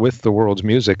times with the world's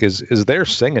music is they're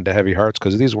singing to heavy hearts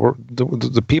because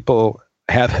the people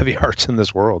have heavy hearts in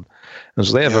this world, and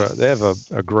so they have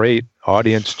a great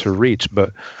audience to reach.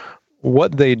 But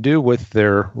what they do with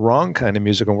their wrong kind of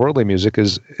music and worldly music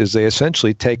is they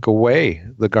essentially take away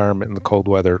the garment in the cold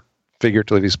weather,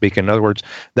 figuratively speaking. In other words,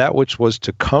 that which was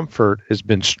to comfort has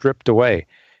been stripped away.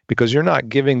 Because you're not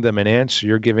giving them an answer,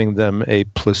 you're giving them a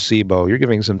placebo. You're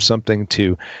giving them something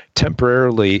to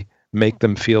temporarily make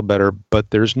them feel better, but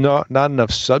there's not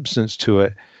enough substance to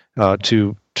it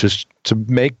to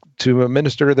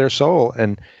minister to their soul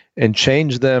and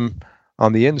change them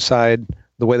on the inside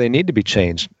the way they need to be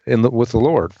changed with the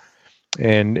Lord.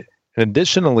 And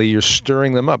additionally, you're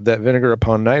stirring them up. That vinegar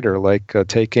upon niter, like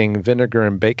taking vinegar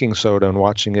and baking soda and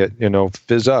watching it,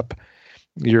 fizz up.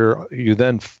 You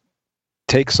then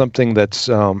take something that's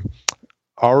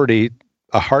already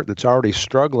a heart that's already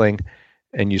struggling,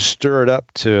 and you stir it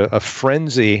up to a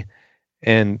frenzy.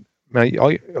 And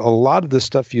a lot of the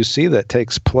stuff you see that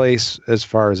takes place as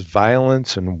far as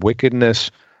violence and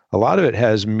wickedness, a lot of it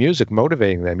has music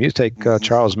motivating them. You take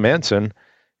Charles Manson,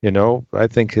 I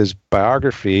think his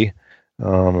biography,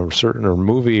 or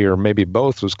movie, or maybe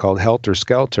both, was called Helter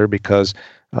Skelter, because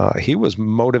he was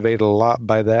motivated a lot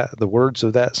by the words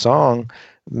of that song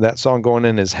going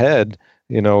in his head,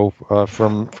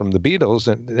 from the Beatles,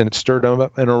 and it stirred him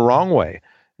up in a wrong way.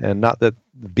 And not that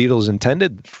the Beatles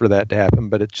intended for that to happen,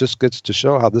 but it just gets to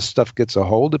show how this stuff gets a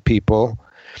hold of people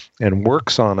and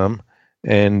works on them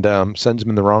and sends them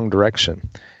in the wrong direction.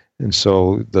 And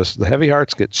so the heavy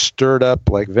hearts get stirred up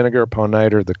like vinegar upon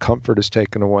niter. The comfort is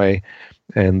taken away,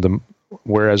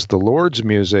 whereas the Lord's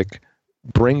music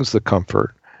brings the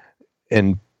comfort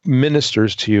and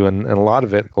ministers to you, and a lot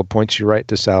of it will point you right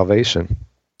to salvation.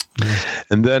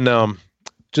 Mm-hmm. And then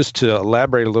just to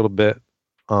elaborate a little bit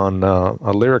on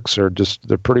lyrics,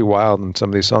 they're pretty wild in some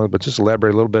of these songs, but just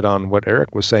elaborate a little bit on what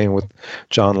Eric was saying with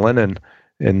John Lennon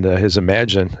and his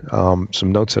Imagine,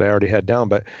 some notes that I already had down,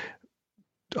 but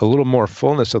a little more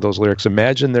fullness of those lyrics.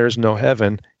 Imagine there's no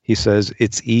heaven. He says,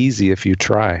 it's easy if you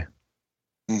try.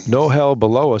 No hell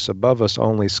below us, above us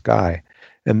only sky.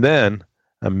 And then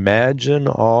imagine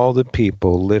all the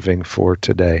people living for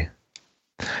today.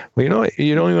 Well,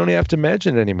 you don't even have to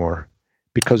imagine it anymore,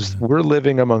 because we're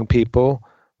living among people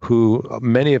who,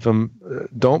 many of them,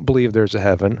 don't believe there's a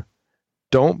heaven,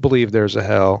 don't believe there's a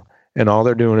hell, and all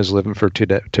they're doing is living for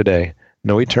today.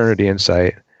 No eternity in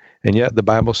sight. And yet the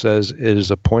Bible says it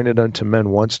is appointed unto men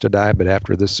once to die, but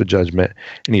after this the judgment.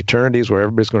 And eternity is where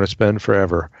everybody's going to spend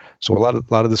forever. So a lot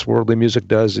of this worldly music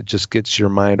does, it just gets your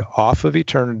mind off of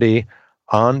eternity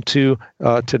onto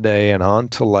today and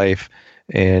onto life,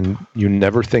 and you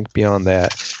never think beyond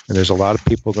that. And there's a lot of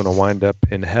people going to wind up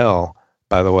in hell,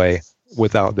 by the way,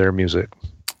 without their music.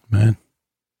 Man.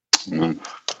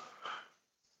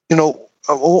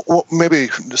 Maybe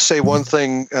say one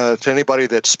thing to anybody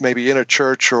that's maybe in a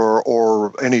church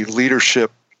or any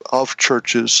leadership of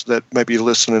churches that may be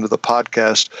listening to the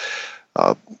podcast.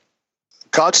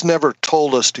 God's never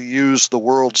told us to use the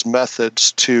world's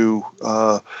methods to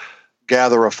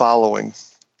gather a following.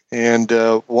 And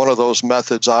one of those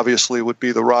methods obviously would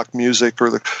be the rock music or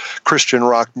the Christian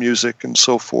rock music and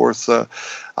so forth.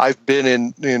 I've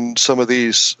been in some of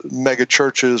these mega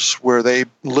churches where they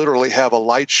literally have a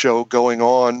light show going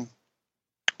on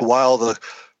while the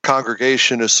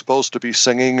congregation is supposed to be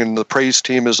singing, and the praise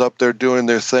team is up there doing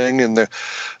their thing, and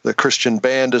the Christian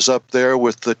band is up there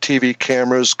with the TV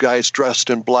cameras, guys dressed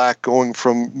in black going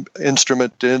from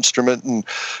instrument to instrument and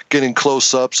getting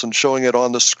close-ups and showing it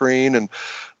on the screen, and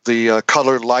the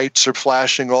colored lights are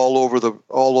flashing all over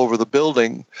the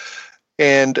building.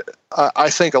 And I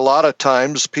think a lot of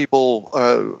times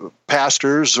people,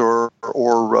 pastors or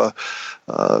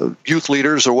youth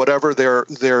leaders or whatever,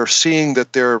 they're seeing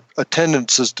that their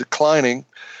attendance is declining,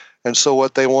 and so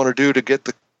what they want to do to get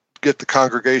the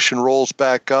congregation rolls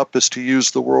back up is to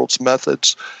use the world's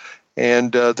methods,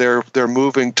 and they're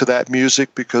moving to that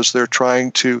music because they're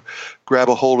trying to grab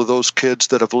a hold of those kids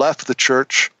that have left the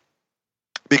church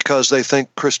because they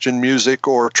think Christian music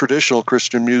or traditional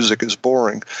Christian music is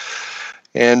boring.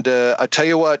 And I tell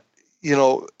you what,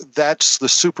 that's the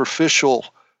superficial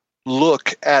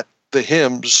look at the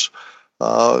hymns.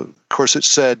 Of course, it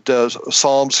said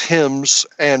psalms, hymns,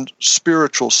 and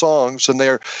spiritual songs, and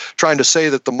they're trying to say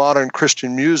that the modern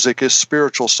Christian music is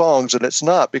spiritual songs, and it's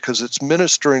not, because it's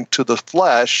ministering to the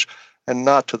flesh and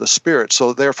not to the spirit.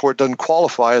 So therefore, it doesn't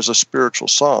qualify as a spiritual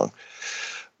song.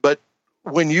 But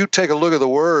when you take a look at the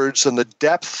words and the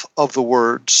depth of the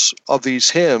words of these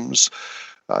hymns,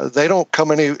 they don't come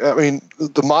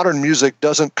the modern music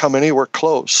doesn't come anywhere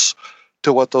close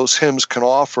to what those hymns can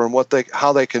offer and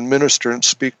how they can minister and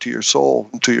speak to your soul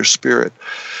and to your spirit.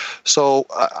 So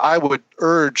I would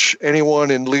urge anyone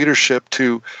in leadership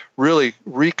to really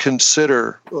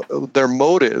reconsider their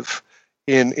motive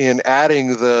in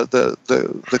adding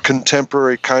the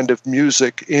contemporary kind of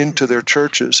music into their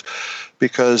churches,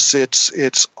 because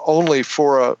it's only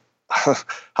for a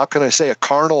how can I say, a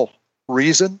carnal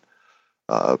reason,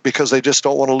 because they just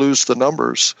don't want to lose the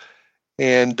numbers.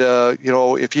 And,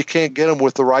 if you can't get them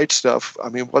with the right stuff, I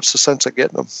mean, what's the sense of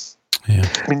getting them? Yeah.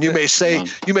 I mean, you may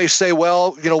say,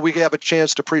 well, we have a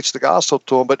chance to preach the gospel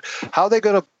to them, but how are they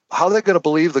going to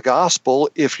believe the gospel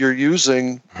if you're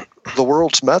using the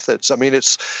world's methods? I mean,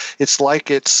 it's like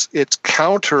it's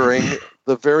countering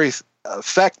the very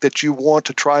effect that you want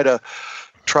to try to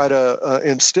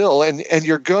instill, and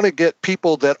you're going to get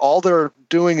people that all they're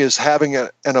doing is having an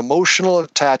emotional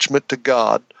attachment to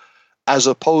God, as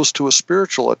opposed to a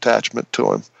spiritual attachment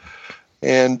to Him.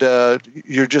 And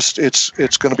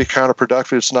it's going to be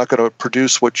counterproductive. It's not going to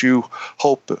produce what you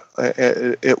hope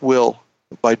it will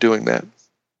by doing that.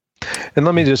 And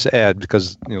let me just add,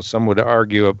 because some would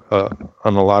argue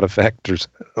on a lot of factors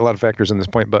in this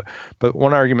point, but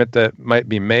one argument that might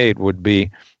be made would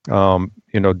be,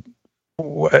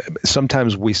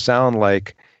 sometimes we sound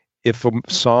like if a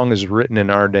song is written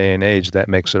in our day and age, that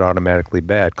makes it automatically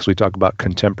bad, because we talk about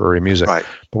contemporary music. Right.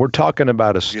 But we're talking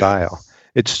about a style. Yeah.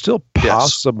 It's still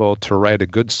possible to write a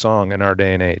good song in our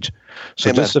day and age. So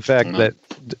Amen. just the fact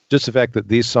that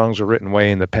these songs were written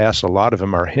way in the past, a lot of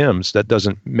them are hymns, that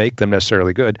doesn't make them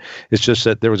necessarily good. It's just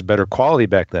that there was better quality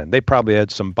back then. They probably had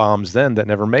some bombs then that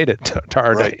never made it to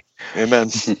our day.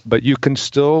 Amen. But you can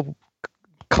still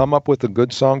come up with a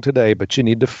good song today, but you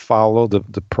need to follow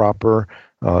the proper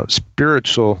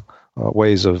spiritual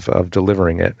ways of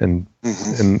delivering it and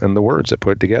the words that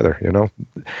put it together. One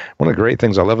of the great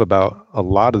things I love about a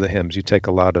lot of the hymns, you take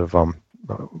a lot of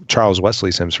Charles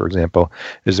Wesley's hymns, for example,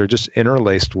 is they're just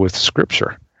interlaced with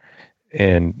scripture.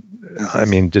 And I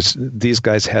mean, just these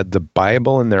guys had the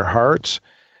Bible in their hearts,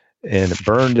 and it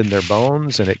burned in their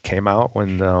bones, and it came out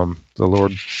when the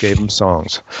Lord gave them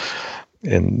songs.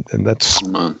 And that's,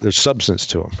 there's substance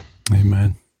to them.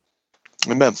 Amen.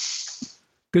 Amen.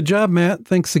 Good job, Matt.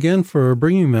 Thanks again for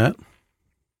bringing that.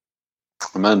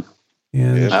 Amen.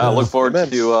 And, I look forward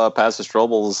to Pastor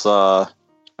Strobel's, or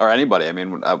anybody. I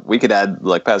mean, we could add,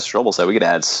 like Pastor Strobel said, we could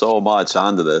add so much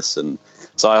onto this. And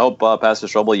so I hope, Pastor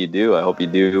Strobel, I hope you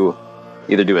do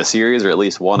either do a series or at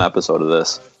least one episode of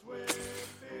this.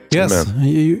 Yes.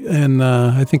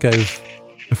 I think I've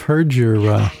heard your,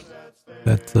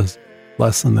 that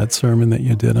lesson, that sermon that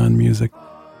you did on music,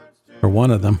 or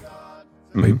one of them.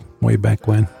 Way back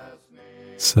when.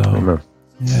 So,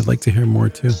 yeah, I'd like to hear more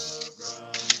too.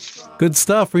 Good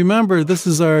stuff. Remember, this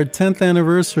is our 10th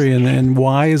anniversary. And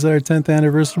why is our 10th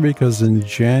anniversary? Because in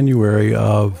January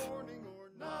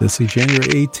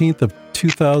 18th of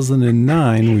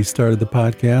 2009, we started the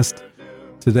podcast.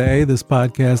 Today, this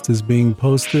podcast is being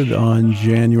posted on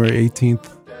January 18th,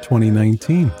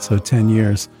 2019. So 10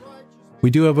 years. We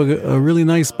do have a really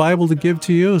nice Bible to give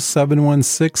to you,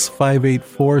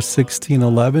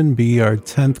 716-584-1611. Be our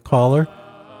 10th caller.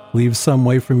 Leave some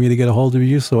way for me to get a hold of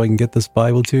you so I can get this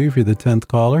Bible to you if you're the 10th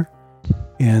caller.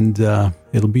 And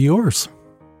it'll be yours.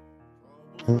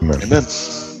 Amen.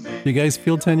 You guys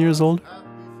feel 10 years old?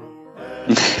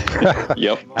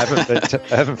 Yep. I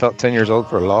haven't felt 10 years old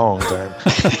for a long time.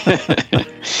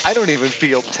 I don't even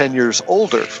feel 10 years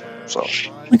older. So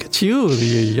look at you, the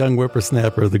young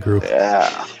whippersnapper of the group.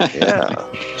 Yeah.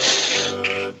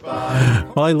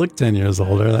 Well, I look 10 years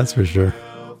older, that's for sure.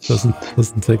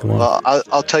 Doesn't take long. Well,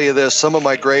 I'll tell you this: some of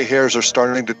my gray hairs are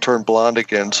starting to turn blonde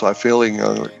again, so I'm feeling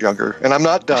younger, and I'm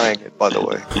not dyeing it, by the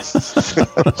way.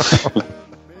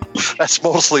 That's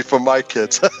mostly for my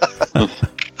kids.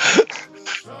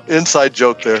 Inside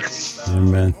joke there.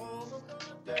 Amen.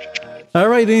 All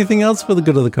right. Anything else for the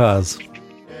good of the cause?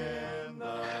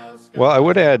 Well, I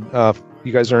would add,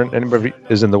 you guys anybody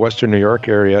is in the Western New York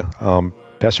area,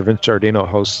 Pastor Vince Giardino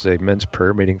hosts a men's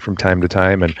prayer meeting from time to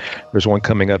time, and there's one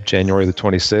coming up January the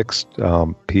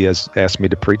 26th. He has asked me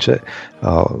to preach it.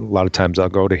 A lot of times I'll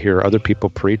go to hear other people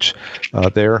preach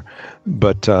there,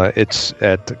 but it's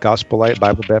at Gospel Light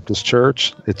Bible Baptist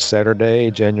Church. It's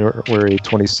Saturday, January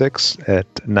 26th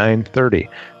at 9:30.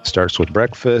 Starts with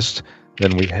breakfast.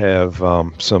 Then we have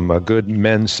some good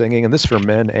men singing, and this is for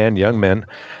men and young men.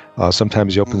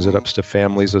 Sometimes he opens it up to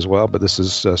families as well, but this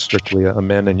is strictly a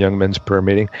men and young men's prayer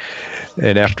meeting.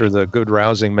 And after the good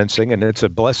rousing men sing, and it's a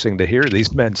blessing to hear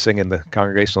these men singing the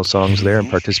congregational songs there and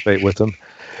participate with them.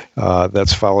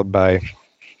 That's followed by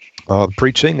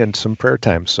preaching and some prayer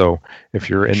time. So if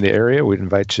you're in the area, we'd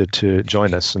invite you to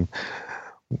join us. And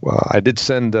I did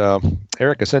send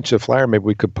Eric. I sent you a flyer. Maybe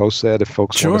we could post that if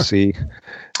folks want to see,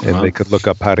 and they could look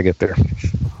up how to get there.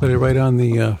 Put it right on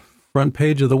the front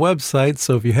page of the website.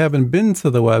 So if you haven't been to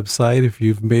the website, if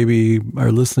you've maybe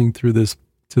are listening through this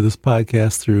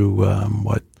podcast through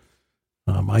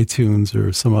iTunes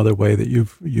or some other way that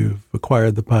you've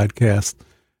acquired the podcast,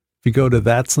 if you go to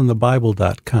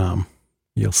that'sinthebible.com,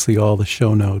 you'll see all the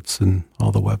show notes and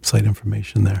all the website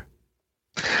information there.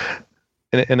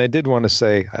 And I did want to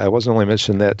say, I wasn't only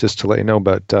mentioning that just to let you know,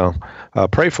 but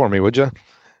pray for me, would you?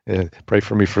 Pray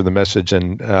for me for the message.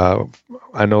 And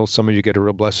I know some of you get a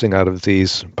real blessing out of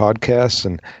these podcasts,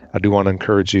 and I do want to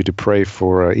encourage you to pray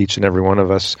for each and every one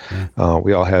of us.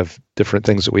 We all have different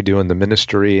things that we do in the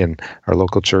ministry and our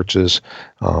local churches,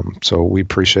 so we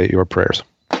appreciate your prayers.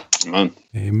 Amen.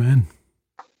 Amen.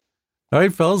 All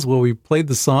right, fellas, well, we played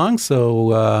the song,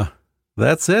 so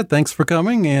that's it. Thanks for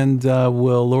coming, and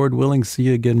we'll, Lord willing, see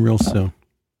you again real soon.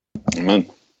 Amen.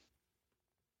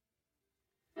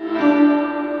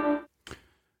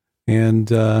 And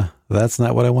that's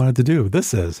not what I wanted to do.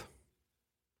 This is.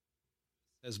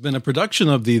 Has been a production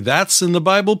of the That's in the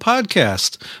Bible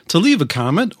podcast. To leave a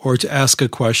comment or to ask a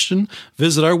question,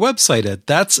 visit our website at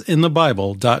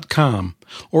that'sinthebible.com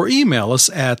or email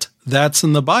us at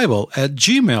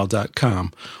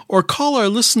that'sinthebible@gmail.com or call our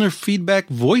listener feedback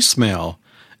voicemail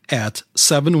at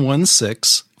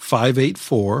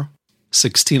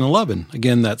 716-584-1611.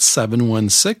 Again, that's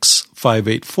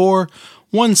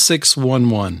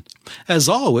 716-584-1611. As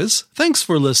always, thanks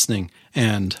for listening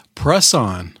and press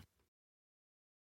on.